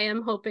yet, but I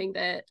am hoping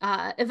that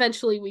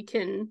eventually we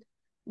can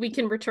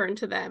return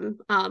to them.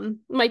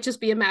 Might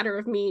just be a matter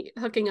of me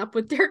hooking up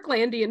with Derek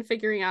Landy and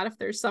figuring out if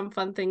there's some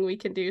fun thing we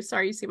can do.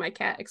 Sorry, you see my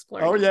cat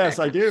exploring. Oh yes,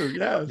 I do.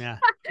 Yes. Yeah.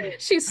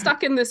 She's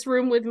stuck in this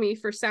room with me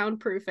for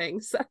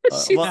soundproofing, so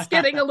she's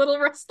getting a little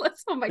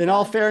restless. Oh my God. In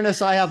all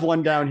fairness, I have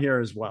one down here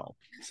as well.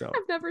 So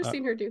I've never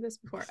seen her do this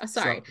before.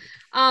 Sorry.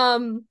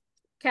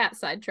 Cat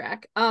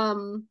sidetrack.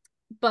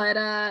 But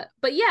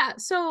yeah,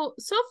 so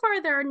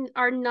far there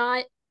are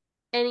not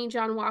any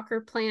John Walker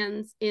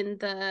plans in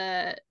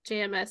the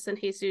JMS and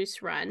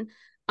Jesus run,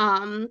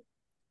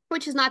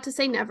 which is not to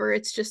say never.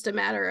 It's just a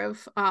matter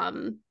of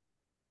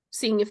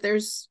seeing if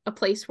there's a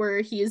place where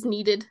he is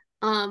needed.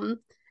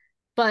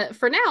 But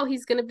for now,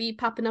 he's going to be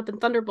popping up in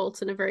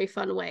Thunderbolts in a very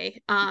fun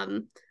way.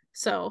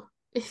 So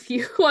if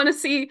you want to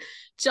see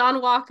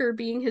John Walker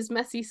being his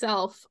messy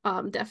self,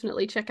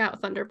 definitely check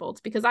out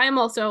Thunderbolts, because I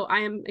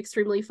am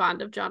extremely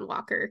fond of John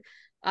Walker.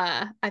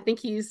 I think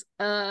he's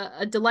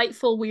a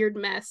delightful, weird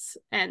mess,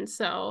 and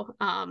so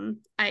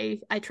I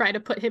try to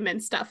put him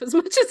in stuff as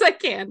much as I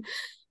can.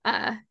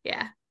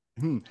 Yeah.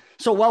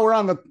 So while we're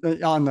on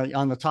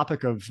the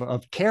topic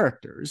of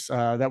characters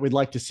that we'd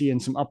like to see in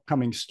some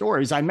upcoming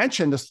stories, I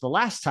mentioned this the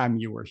last time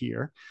you were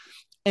here.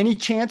 Any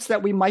chance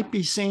that we might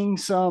be seeing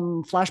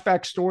some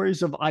flashback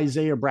stories of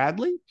Isaiah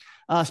Bradley,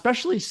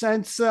 especially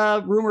since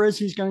rumor is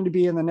he's going to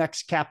be in the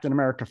next Captain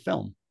America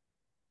film?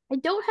 I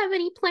don't have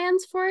any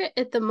plans for it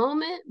at the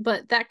moment,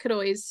 but that could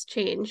always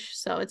change.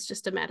 So it's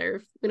just a matter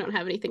of we don't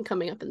have anything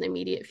coming up in the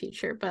immediate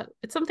future, but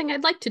it's something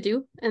I'd like to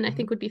do and I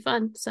think would be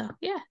fun. So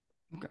yeah.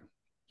 Okay.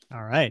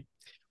 All right.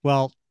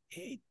 Well,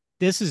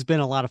 this has been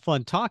a lot of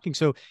fun talking.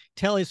 So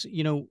tell us,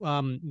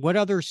 what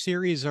other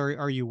series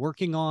are you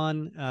working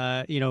on,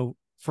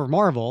 for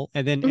Marvel?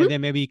 And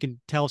then maybe you can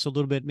tell us a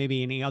little bit,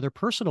 maybe any other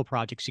personal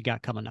projects you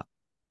got coming up.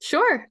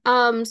 Sure.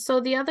 So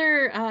the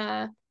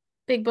other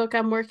big book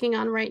I'm working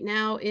on right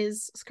now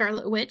is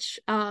Scarlet Witch,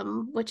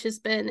 which has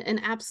been an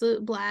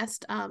absolute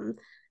blast.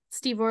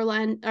 Steve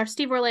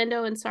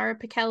Orlando and Sarah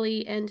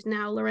Pichelli, and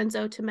now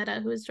Lorenzo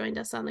Tometa, who has joined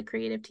us on the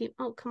creative team.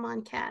 Oh, come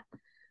on, cat.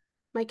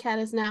 My cat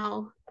is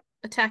now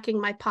attacking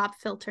my pop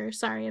filter.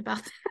 Sorry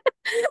about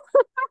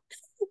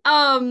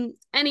that.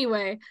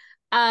 Anyway,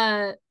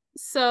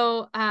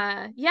 so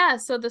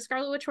the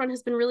Scarlet Witch run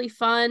has been really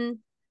fun.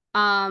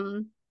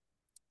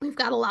 We've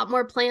got a lot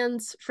more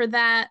plans for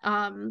that.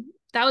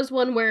 That was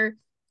one where,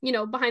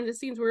 behind the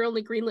scenes, we were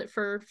only greenlit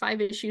for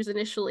 5 issues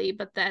initially,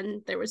 but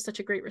then there was such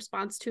a great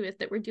response to it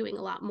that we're doing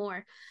a lot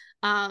more.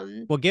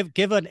 Well,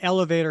 give an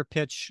elevator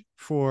pitch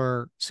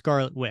for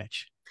Scarlet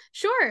Witch.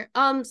 Sure.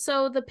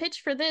 So the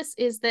pitch for this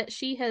is that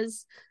she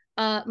has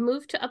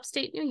moved to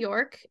upstate New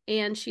York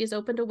and she has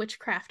opened a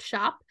witchcraft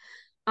shop.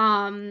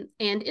 And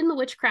in the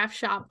witchcraft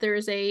shop, there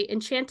is a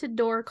enchanted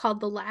door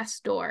called the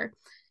Last Door.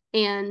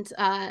 And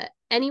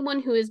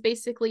anyone who is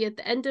basically at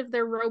the end of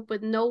their rope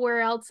with nowhere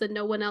else and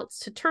no one else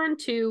to turn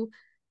to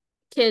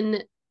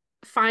can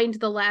find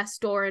the last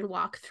door and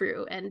walk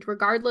through. And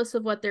regardless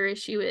of what their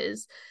issue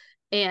is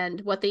and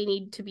what they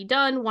need to be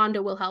done,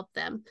 Wanda will help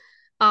them.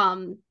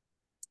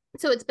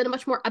 So it's been a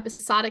much more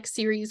episodic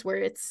series where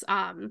it's,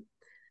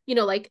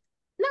 like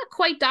not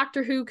quite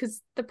Doctor Who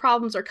because the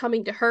problems are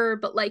coming to her,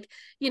 but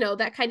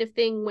that kind of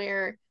thing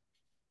where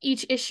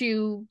each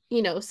issue,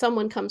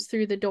 someone comes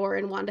through the door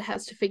and Wanda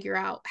has to figure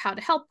out how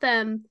to help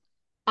them.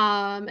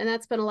 And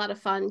that's been a lot of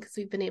fun because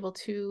we've been able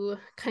to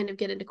kind of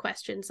get into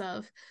questions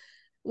of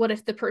what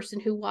if the person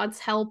who wants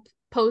help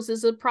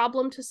poses a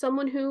problem to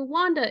someone who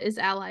Wanda is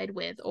allied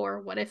with, or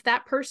what if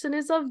that person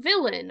is a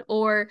villain,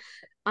 or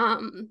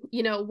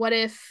what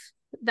if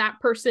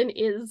that person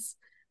is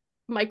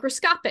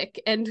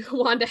microscopic and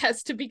Wanda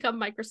has to become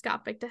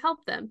microscopic to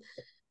help them.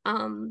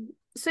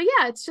 So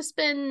yeah, it's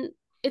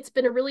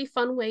been a really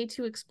fun way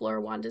to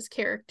explore Wanda's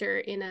character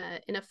in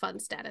a fun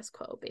status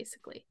quo,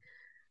 basically.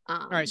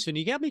 All right, so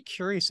you got me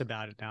curious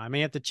about it now. I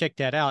may have to check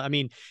that out. I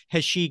mean,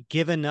 has she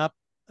given up,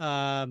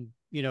 the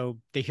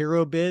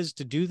hero biz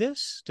to do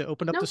this, to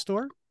open up the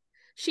store?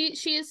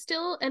 She is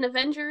still an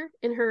Avenger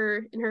in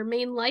her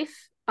main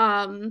life,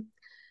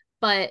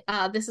 but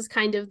this is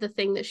kind of the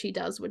thing that she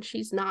does when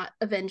she's not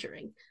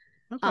Avengering.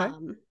 Okay.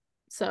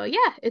 So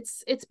yeah,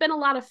 it's been a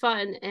lot of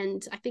fun,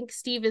 and I think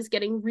Steve is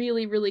getting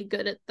really, really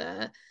good at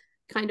the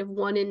kind of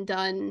one and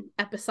done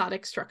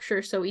episodic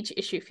structure, so each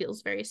issue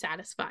feels very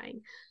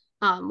satisfying,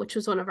 which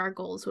was one of our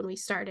goals when we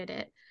started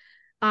it.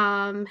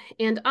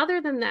 And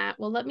other than that,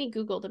 well, let me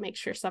Google to make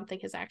sure something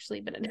has actually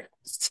been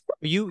announced.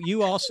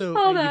 You also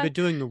you've been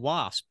doing the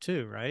Wasp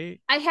too, right?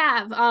 I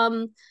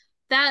have.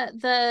 That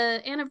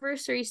the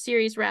anniversary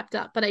series wrapped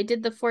up, but I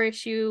did the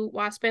 4-issue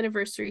Wasp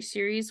anniversary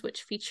series,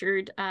 which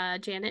featured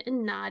Janet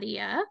and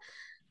Nadia,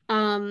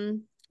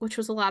 which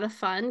was a lot of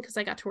fun because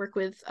I got to work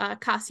with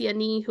Cassia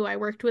Nee, who I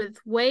worked with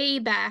way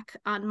back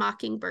on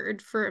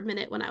Mockingbird for a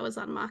minute when I was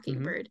on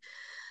Mockingbird.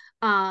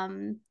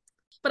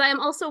 But I am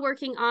also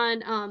working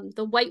on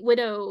the White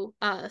Widow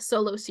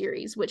solo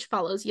series, which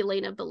follows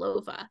Yelena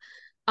Belova.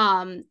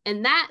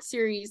 And that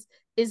series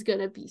is going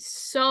to be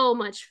so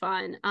much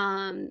fun.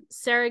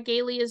 Sarah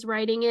Gailey is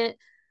writing it.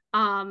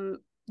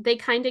 They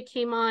kind of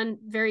came on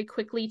very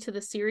quickly to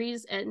the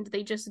series and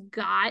they just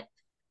got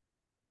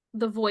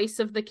the voice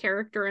of the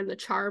character and the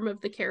charm of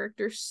the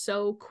character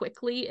so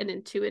quickly and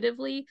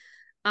intuitively.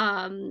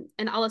 And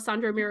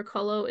Alessandro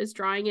Miracolo is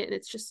drawing it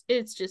and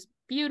it's just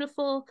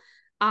beautiful.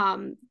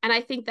 And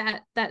I think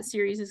that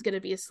series is going to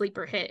be a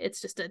sleeper hit.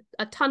 It's just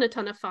a ton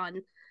of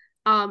fun.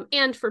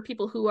 And for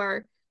people who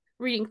are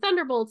reading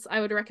Thunderbolts, I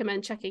would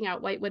recommend checking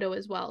out White Widow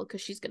as well,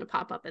 because she's going to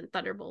pop up in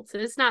Thunderbolts.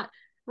 And it's not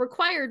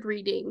required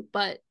reading,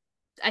 but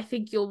I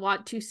think you'll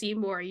want to see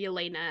more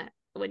Yelena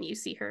when you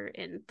see her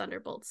in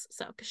Thunderbolts.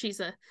 So, because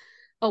she's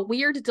a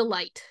weird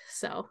delight.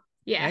 So,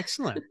 yeah.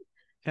 Excellent.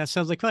 That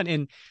sounds like fun.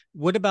 And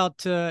what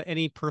about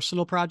any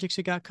personal projects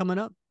you got coming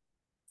up?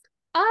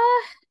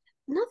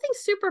 Nothing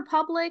super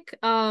public.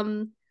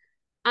 I'm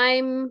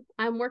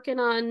working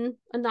on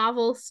a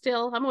novel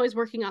still. I'm always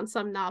working on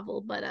some novel,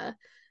 but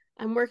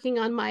I'm working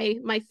on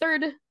my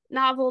third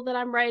novel that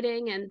I'm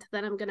writing, and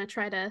then I'm gonna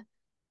try to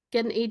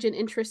get an agent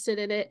interested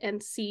in it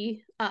and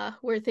see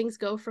where things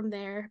go from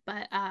there.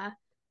 But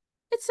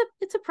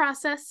it's a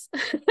process.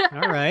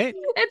 All right.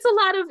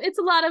 It's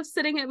a lot of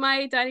sitting at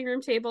my dining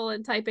room table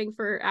and typing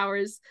for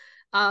hours.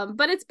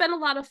 But it's been a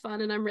lot of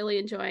fun and I'm really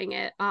enjoying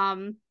it.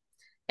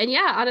 And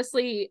yeah,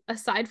 honestly,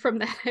 aside from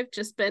that,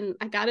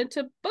 I got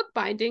into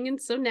bookbinding, and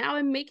so now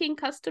I'm making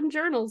custom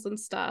journals and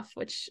stuff,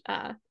 which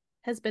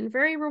has been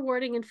very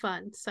rewarding and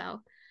fun. So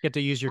get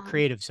to use your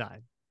creative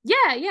side.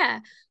 Yeah.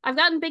 I've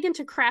gotten big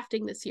into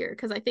crafting this year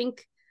because I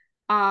think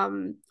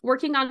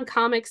working on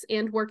comics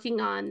and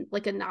working on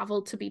like a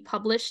novel to be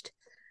published,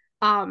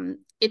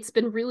 it's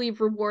been really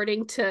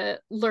rewarding to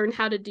learn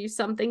how to do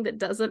something that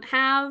doesn't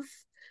have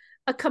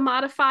a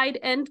commodified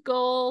end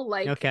goal.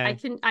 Like okay.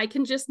 I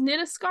can just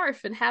knit a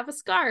scarf and have a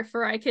scarf,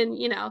 or I can,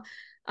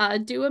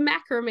 do a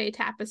macrame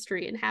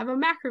tapestry and have a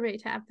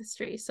macrame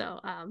tapestry. So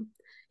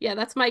yeah,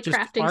 that's my just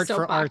crafting art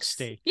soapbox. for art's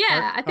sake.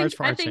 Yeah, art's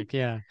for art's sake.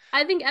 Yeah,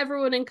 I think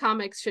everyone in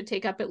comics should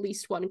take up at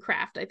least one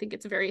craft. I think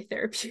it's very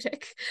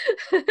therapeutic.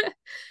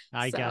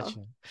 I So, got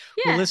you.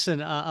 yeah. Well, listen,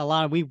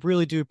 Alanna, we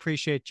really do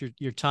appreciate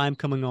your time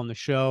coming on the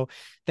show.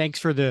 Thanks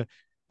for the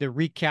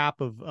recap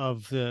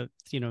of the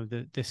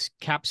this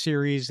cap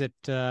series that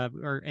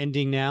are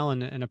ending now,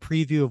 and a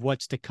preview of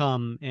what's to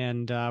come.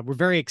 And we're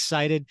very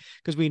excited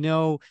because we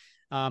know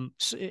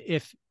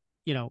if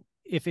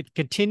if it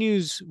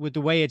continues with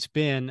the way it's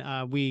been,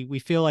 we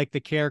feel like the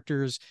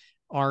characters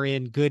are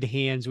in good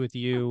hands with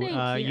you.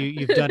 Thank you.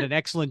 You've done an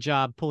excellent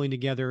job pulling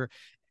together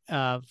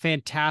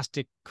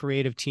fantastic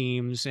creative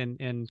teams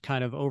and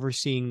kind of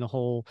overseeing the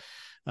whole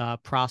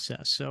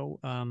process. So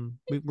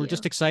we're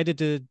just excited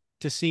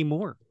to see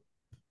more.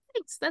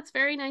 Thanks. That's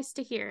very nice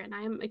to hear, and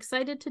I'm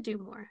excited to do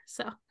more.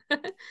 So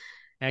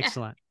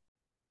excellent.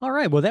 All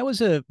right. Well, that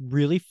was a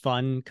really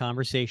fun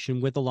conversation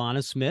with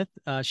Alanna Smith.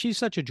 She's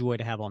such a joy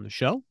to have on the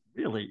show.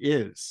 Really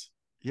is.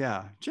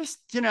 Yeah. Just,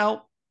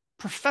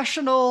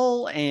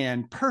 professional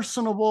and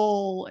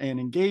personable and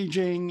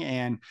engaging,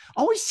 and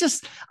I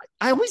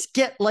always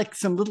get like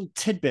some little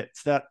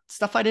tidbits, that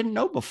stuff I didn't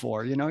know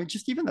before,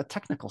 just even the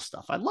technical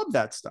stuff. I love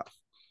that stuff.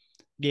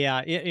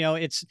 Yeah.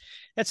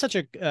 That's such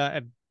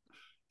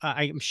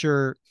I'm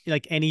sure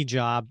like any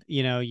job,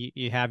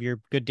 you have your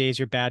good days,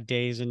 your bad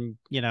days, and,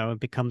 it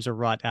becomes a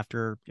rut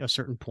after a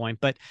certain point,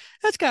 but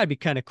that's gotta be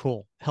kind of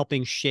cool,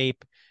 helping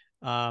shape,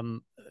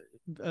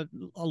 a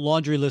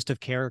laundry list of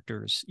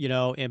characters,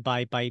 and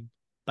by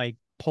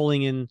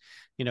pulling in,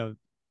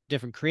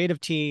 different creative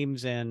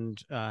teams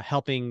and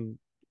helping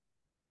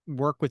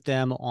work with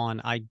them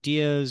on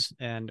ideas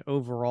and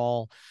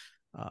overall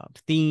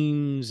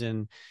themes,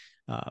 and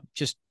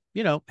just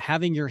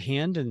having your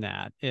hand in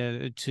that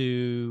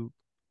to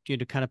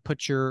kind of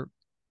put your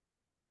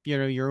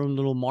own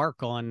little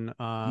mark on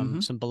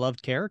some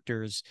beloved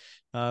characters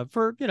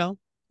for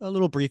a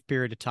little brief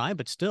period of time,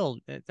 but still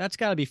that's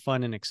got to be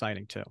fun and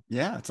exciting too.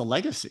 Yeah, it's a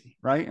legacy,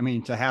 right? I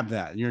mean, to have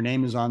that, your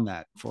name is on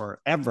that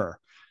forever,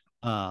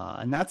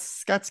 and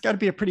that's got to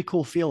be a pretty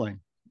cool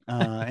feeling.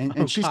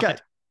 And she's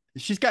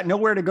got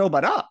nowhere to go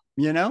but up.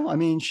 I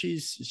mean,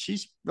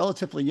 she's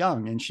relatively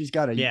young, and she's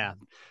got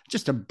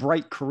just a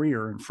bright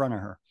career in front of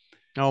her.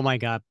 Oh my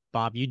God,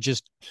 Bob, you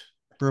just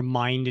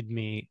reminded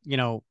me.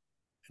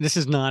 This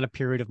is not a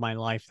period of my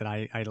life that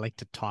I like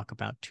to talk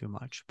about too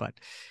much, but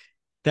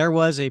there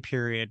was a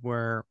period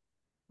where,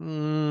 I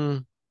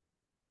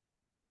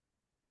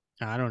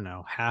don't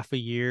know, half a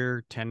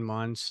year, 10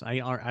 months. I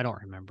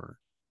don't remember.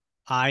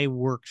 I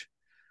worked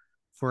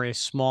for a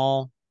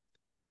small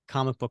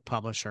comic book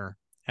publisher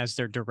as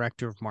their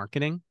director of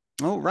marketing.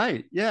 Oh,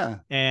 right. Yeah.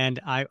 And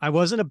I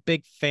wasn't a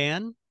big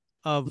fan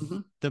of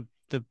the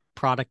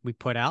product we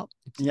put out.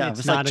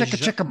 It's not like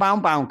Chicka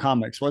Bound Bound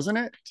comics, wasn't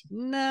it?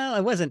 No,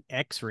 it wasn't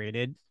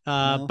X-rated.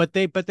 No. But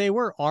they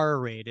were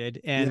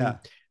R-rated, and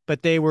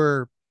but they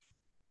were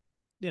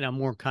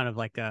more kind of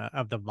like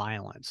of the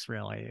violence,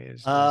 really.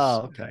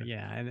 Okay.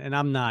 And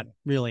I'm not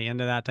really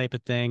into that type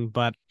of thing,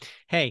 but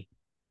hey,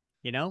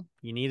 you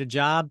need a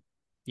job,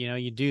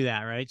 you do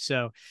that, right?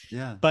 So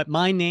but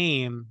my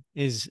name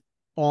is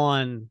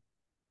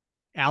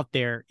out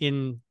there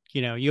in,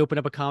 you open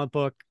up a comic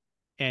book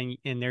and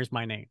there's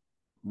my name.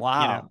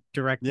 Wow.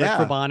 Rick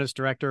Rabanus,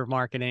 director of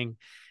marketing.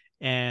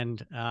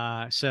 And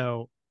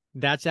so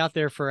that's out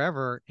there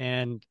forever,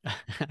 and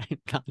I'm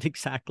not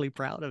exactly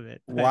proud of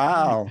it.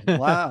 Wow.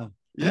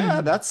 Yeah,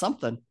 that's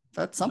something.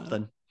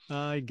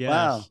 I guess.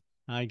 Wow.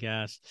 I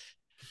guess.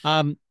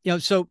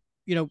 So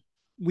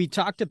we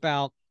talked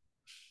about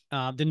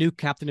the new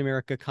Captain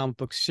America comic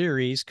book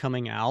series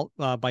coming out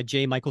by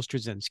J. Michael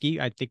Straczynski.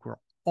 I think we're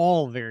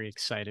all very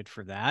excited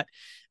for that.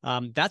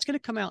 That's going to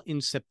come out in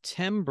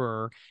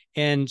September.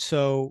 And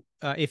so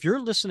if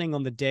you're listening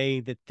on the day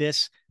that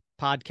this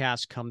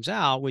podcast comes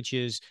out, which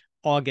is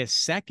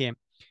August 2nd,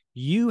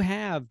 you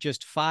have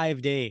just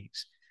 5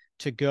 days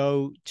to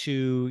go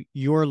to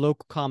your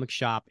local comic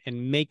shop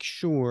and make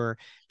sure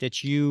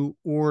that you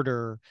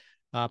order,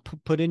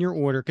 put in your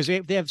order, because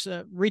they have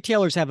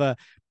retailers have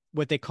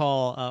what they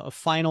call a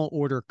final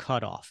order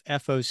cutoff,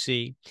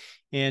 FOC.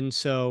 And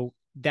so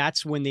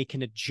that's when they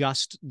can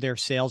adjust their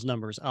sales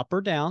numbers up or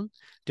down,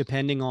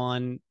 depending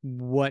on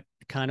what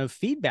kind of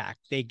feedback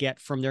they get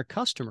from their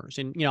customers.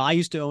 And, I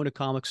used to own a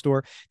comic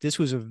store. This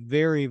was a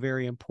very,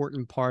 very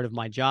important part of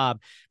my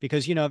job,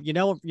 because, you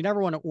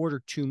never want to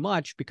order too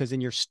much, because then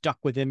you're stuck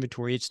with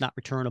inventory. It's not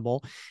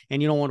returnable.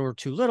 And you don't want to order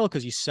too little,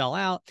 because you sell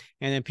out,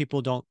 and then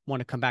people don't want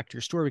to come back to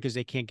your store because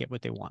they can't get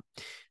what they want.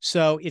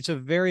 So it's a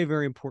very,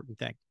 very important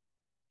thing.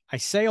 I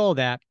say all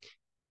that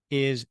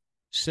is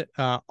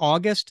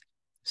August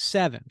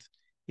 7th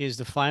is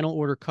the final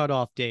order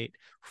cutoff date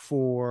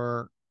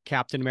for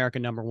Captain America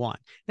 #1.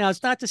 Now,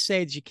 it's not to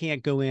say that you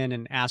can't go in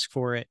and ask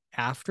for it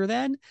after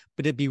then,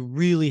 but it'd be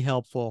really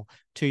helpful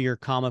to your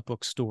comic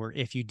book store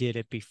if you did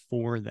it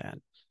before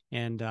then.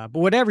 And but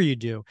whatever you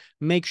do,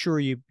 make sure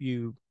you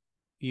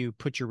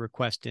put your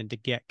request in to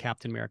get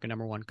Captain America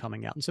 #1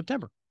 coming out in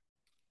September.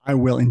 I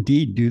will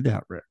indeed do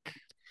that, Rick.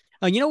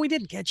 We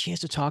didn't get a chance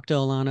to talk to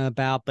Alanna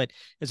about, but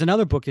there's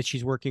another book that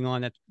she's working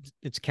on that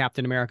it's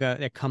Captain America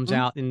that comes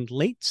out in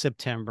late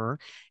September.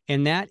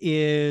 And that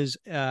is,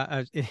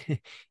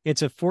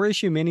 it's a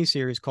 4-issue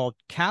miniseries called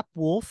Cap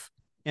Wolf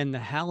and the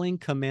Howling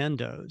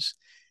Commandos.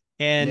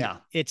 And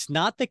it's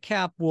not the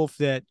Cap Wolf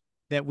that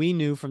we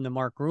knew from the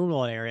Mark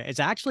Gruenwald area. It's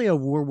actually a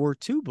World War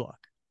II book.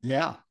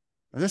 Yeah.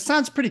 This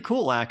sounds pretty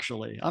cool,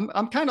 actually.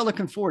 I'm kind of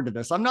looking forward to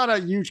this. I'm not a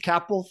huge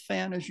Capwolf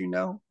fan, as you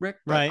know, Rick.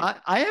 Right.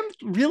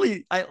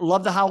 I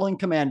love the Howling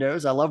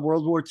Commandos. I love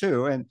World War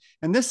II,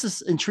 and this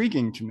is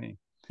intriguing to me.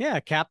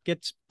 Yeah, Cap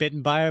gets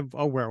bitten by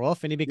a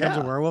werewolf, and he becomes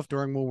a werewolf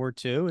during World War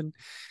II, and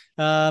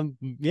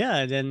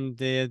then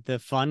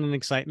the fun and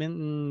excitement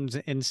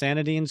and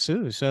insanity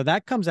ensues. So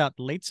that comes out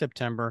late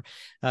September.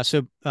 I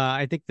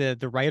think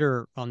the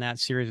writer on that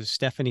series is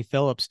Stephanie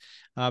Phillips.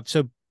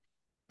 So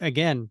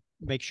again,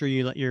 make sure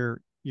you let your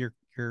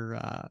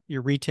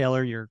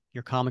retailer, your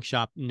comic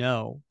shop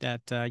know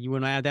that you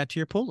want to add that to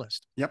your pull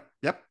list.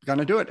 Yep.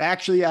 Gonna do it.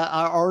 Actually,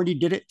 I already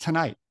did it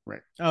tonight,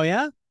 Rick. Oh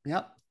yeah?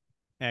 Yep.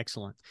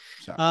 Excellent.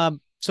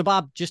 So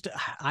Bob,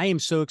 I am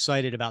so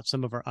excited about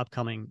some of our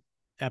upcoming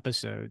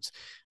episodes.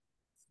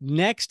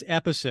 Next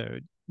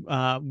episode,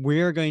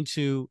 we're going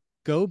to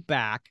go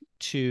back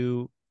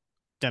to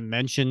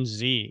Dimension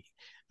Z.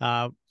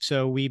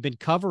 So we've been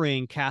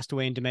covering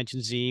Castaway in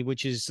Dimension Z,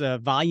 which is a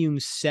volume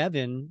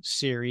 7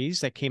 series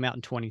that came out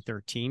in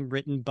 2013,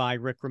 written by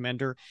Rick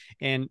Remender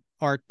and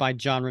art by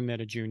John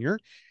Romita Jr.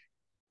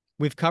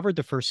 We've covered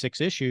the first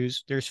 6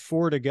 issues. There's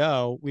 4 to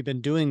go. We've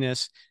been doing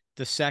this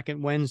the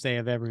second Wednesday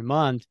of every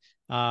month.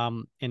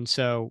 And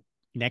so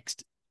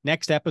next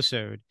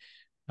episode,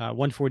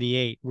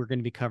 148, we're going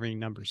to be covering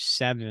number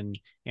 7,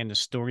 and the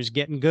story's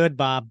getting good,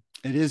 Bob.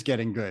 It is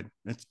getting good.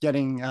 It's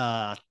getting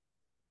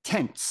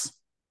tense.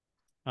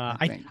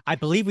 I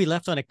believe we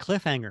left on a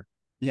cliffhanger.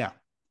 Yeah.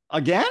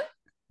 Again?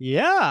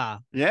 Yeah.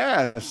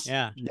 Yes.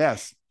 Yeah.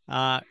 Yes.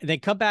 Then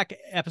come back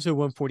episode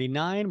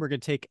 149. We're going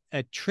to take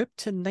a trip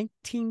to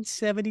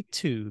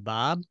 1972,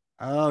 Bob.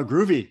 Oh,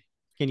 groovy.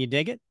 Can you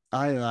dig it?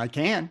 I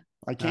can.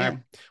 Right.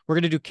 We're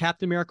going to do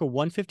Captain America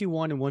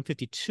 151 and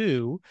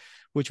 152,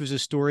 which was a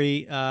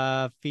story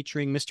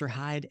featuring Mr.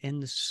 Hyde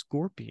and the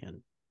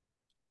Scorpion.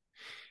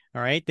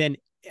 All right. Then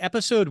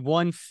episode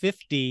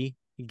 150,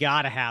 you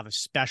got to have a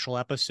special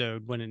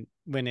episode when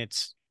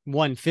it's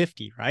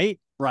 150, right?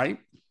 Right.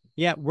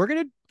 Yeah, we're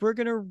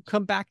gonna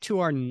come back to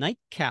our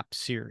Nightcap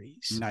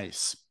series.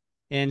 Nice.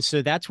 And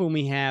so that's when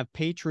we have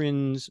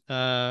patrons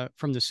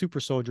from the super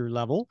soldier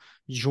level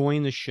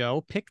join the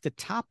show, pick the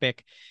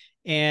topic,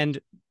 and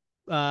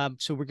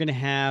so we're gonna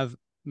have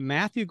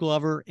Matthew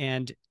Glover,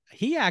 and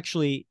he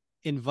actually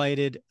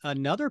invited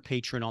another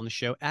patron on the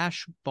show,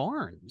 Ash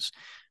Barnes.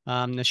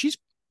 Now she's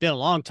been a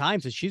long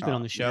time since she's been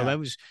on the show. Yeah. That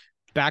was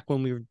back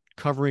when we were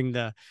covering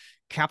the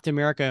Captain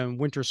America and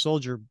Winter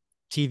Soldier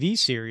TV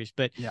series.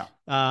 But yeah.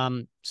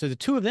 So the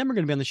two of them are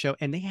going to be on the show,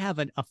 and they have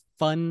a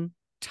fun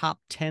top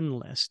 10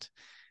 list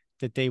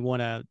that they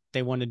want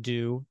to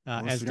do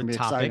as the topic.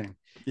 Exciting.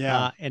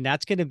 Yeah. And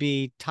that's going to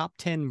be top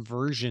 10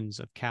 versions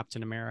of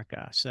Captain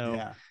America. So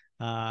yeah.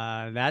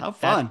 How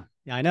fun.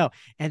 I know.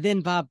 And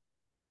then Bob,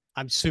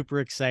 I'm super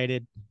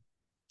excited.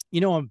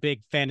 I'm a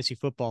big fantasy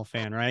football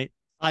fan, right?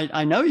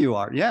 I know you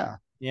are. Yeah.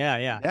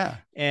 Yeah.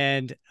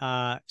 And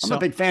I'm a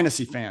big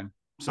fantasy fan.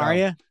 So, are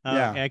you?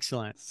 Yeah.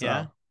 Excellent. So,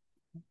 yeah.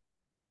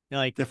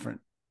 Like different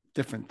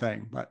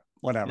thing, but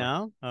whatever.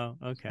 No? Oh,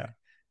 okay.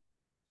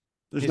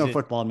 There's no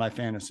football in my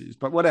fantasies,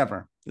 but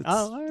whatever.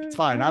 It's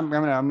fine. I'm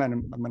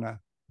gonna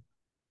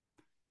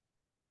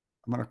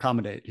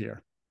accommodate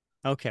here.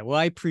 Okay. Well,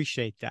 I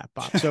appreciate that,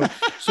 Bob.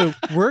 So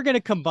we're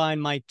gonna combine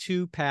my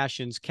two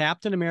passions,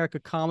 Captain America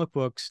comic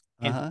books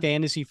and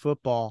fantasy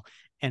football,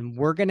 and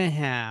we're gonna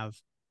have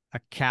a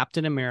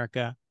Captain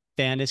America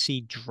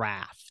fantasy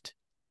draft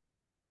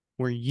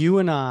where you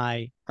and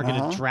I are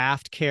going to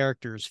draft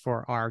characters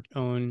for our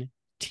own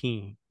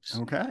teams.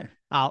 Okay.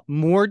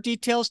 More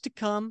details to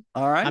come.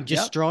 All right. I'm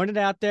just throwing it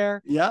out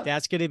there. Yeah.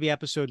 That's going to be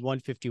episode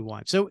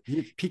 151. So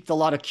you piqued a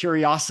lot of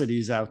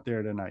curiosities out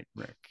there tonight,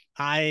 Rick.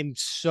 I'm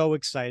so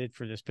excited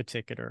for this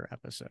particular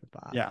episode,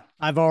 Bob. Yeah.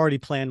 I've already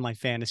planned my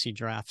fantasy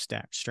draft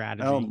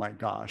strategy. Oh my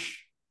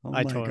gosh.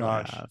 I totally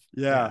have.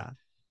 Yeah.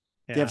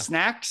 Do you have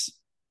snacks?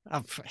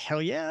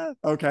 Hell yeah.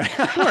 Okay.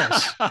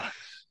 Of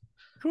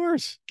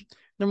course.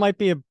 There might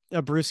be a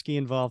brewski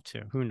involved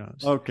too. Who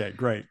knows? Okay,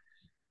 great.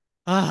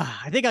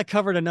 I think I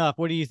covered enough.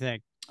 What do you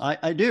think?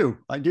 I do,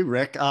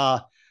 Rick.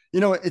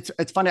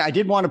 It's funny. I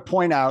did want to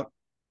point out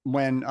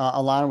when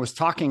Alanna was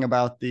talking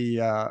about the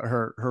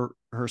her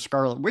her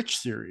Scarlet Witch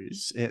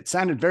series. It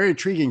sounded very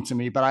intriguing to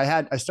me, but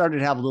I started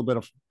to have a little bit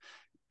of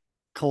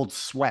cold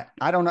sweat.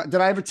 I don't know.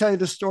 Did I ever tell you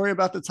the story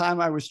about the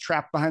time I was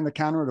trapped behind the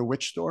counter at a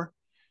witch store?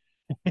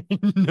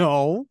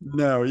 No.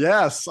 No.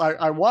 Yes,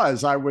 I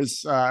was. I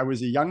was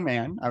a young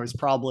man. I was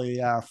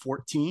probably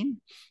 14,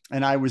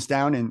 and I was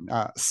down in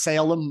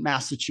Salem,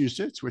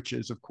 Massachusetts, which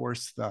is, of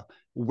course, the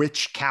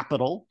witch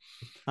capital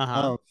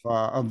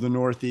of the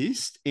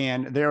Northeast.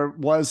 And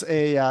there's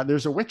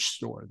a witch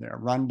store there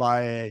run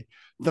by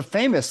the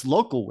famous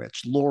local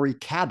witch, Lori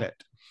Cabot,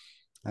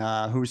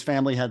 whose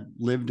family had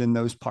lived in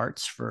those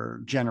parts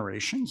for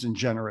generations and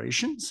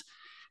generations.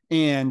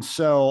 And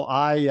so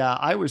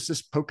I was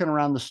just poking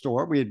around the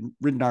store. We had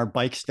ridden our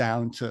bikes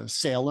down to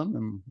Salem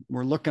and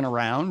we're looking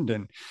around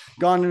and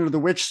gone into the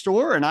witch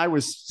store. And I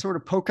was sort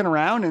of poking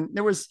around, and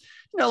there was,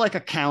 like a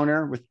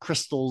counter with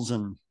crystals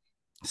and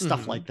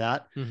stuff like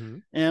that.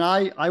 And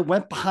I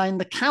went behind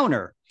the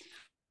counter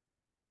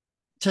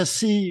to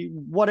see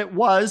what it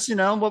was,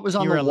 what was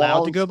on the wall. You were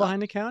allowed to go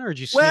behind the counter, or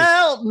did you sneak?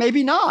 Well,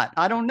 maybe not.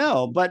 I don't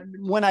know. But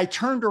when I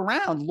turned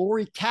around,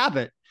 Lori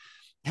Cabot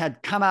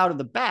had come out of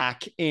the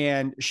back,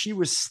 and she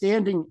was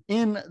standing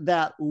in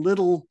that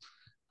little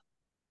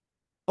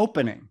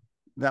opening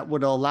that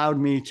would have allowed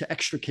me to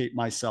extricate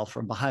myself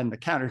from behind the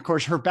counter. Of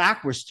course, her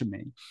back was to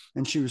me,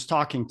 and she was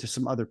talking to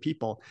some other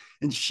people.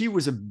 And she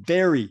was a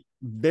very,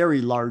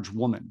 very large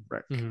woman,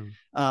 Rick.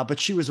 But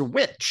she was a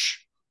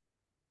witch.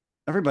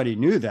 Everybody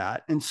knew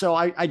that. And so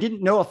I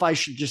didn't know if I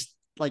should just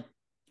like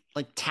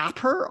tap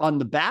her on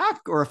the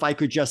back, or if I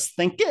could just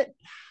think it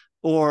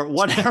or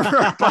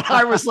whatever. But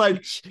I was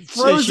like frozen.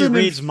 So she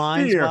reads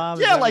minds, Bob?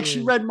 Yeah, like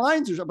she read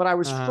minds or something, but I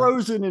was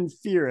frozen in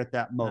fear at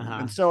that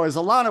moment. And so as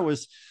Alanna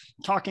was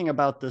talking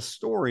about this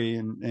story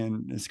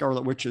and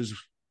Scarlet Witch's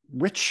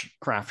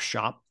witchcraft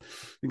shop,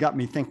 it got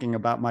me thinking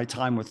about my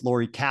time with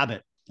Lori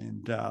Cabot.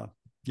 And I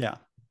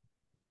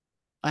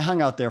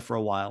hung out there for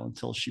a while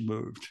until she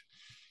moved.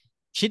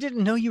 She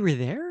didn't know you were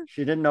there?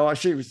 She didn't know.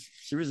 She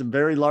was a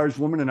very large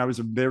woman, and I was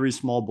a very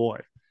small boy.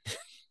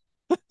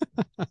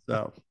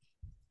 So,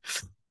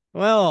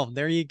 well,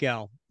 there you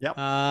go. Yep.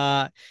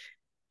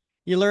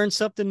 You learn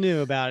something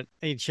new about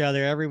each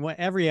other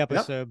every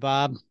episode,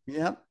 Bob.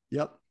 Yep.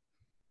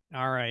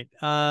 All right.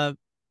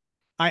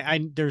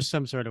 There's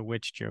some sort of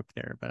witch joke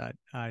there, but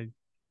I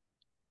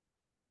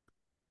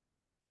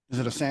Is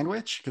it a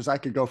sandwich? Because I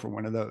could go for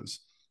one of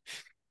those.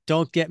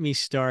 Don't get me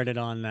started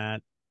on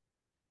that.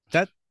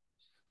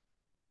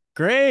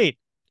 Great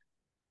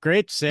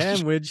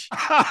sandwich.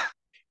 All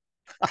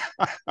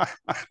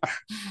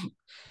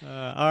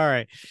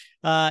right.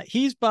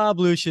 He's Bob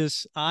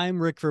Lucius.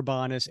 I'm Rick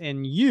Verbanis,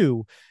 and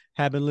you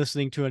have been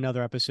listening to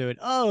another episode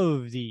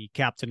of the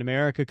Captain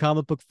America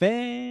Comic Book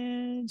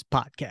Fans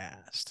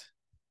Podcast.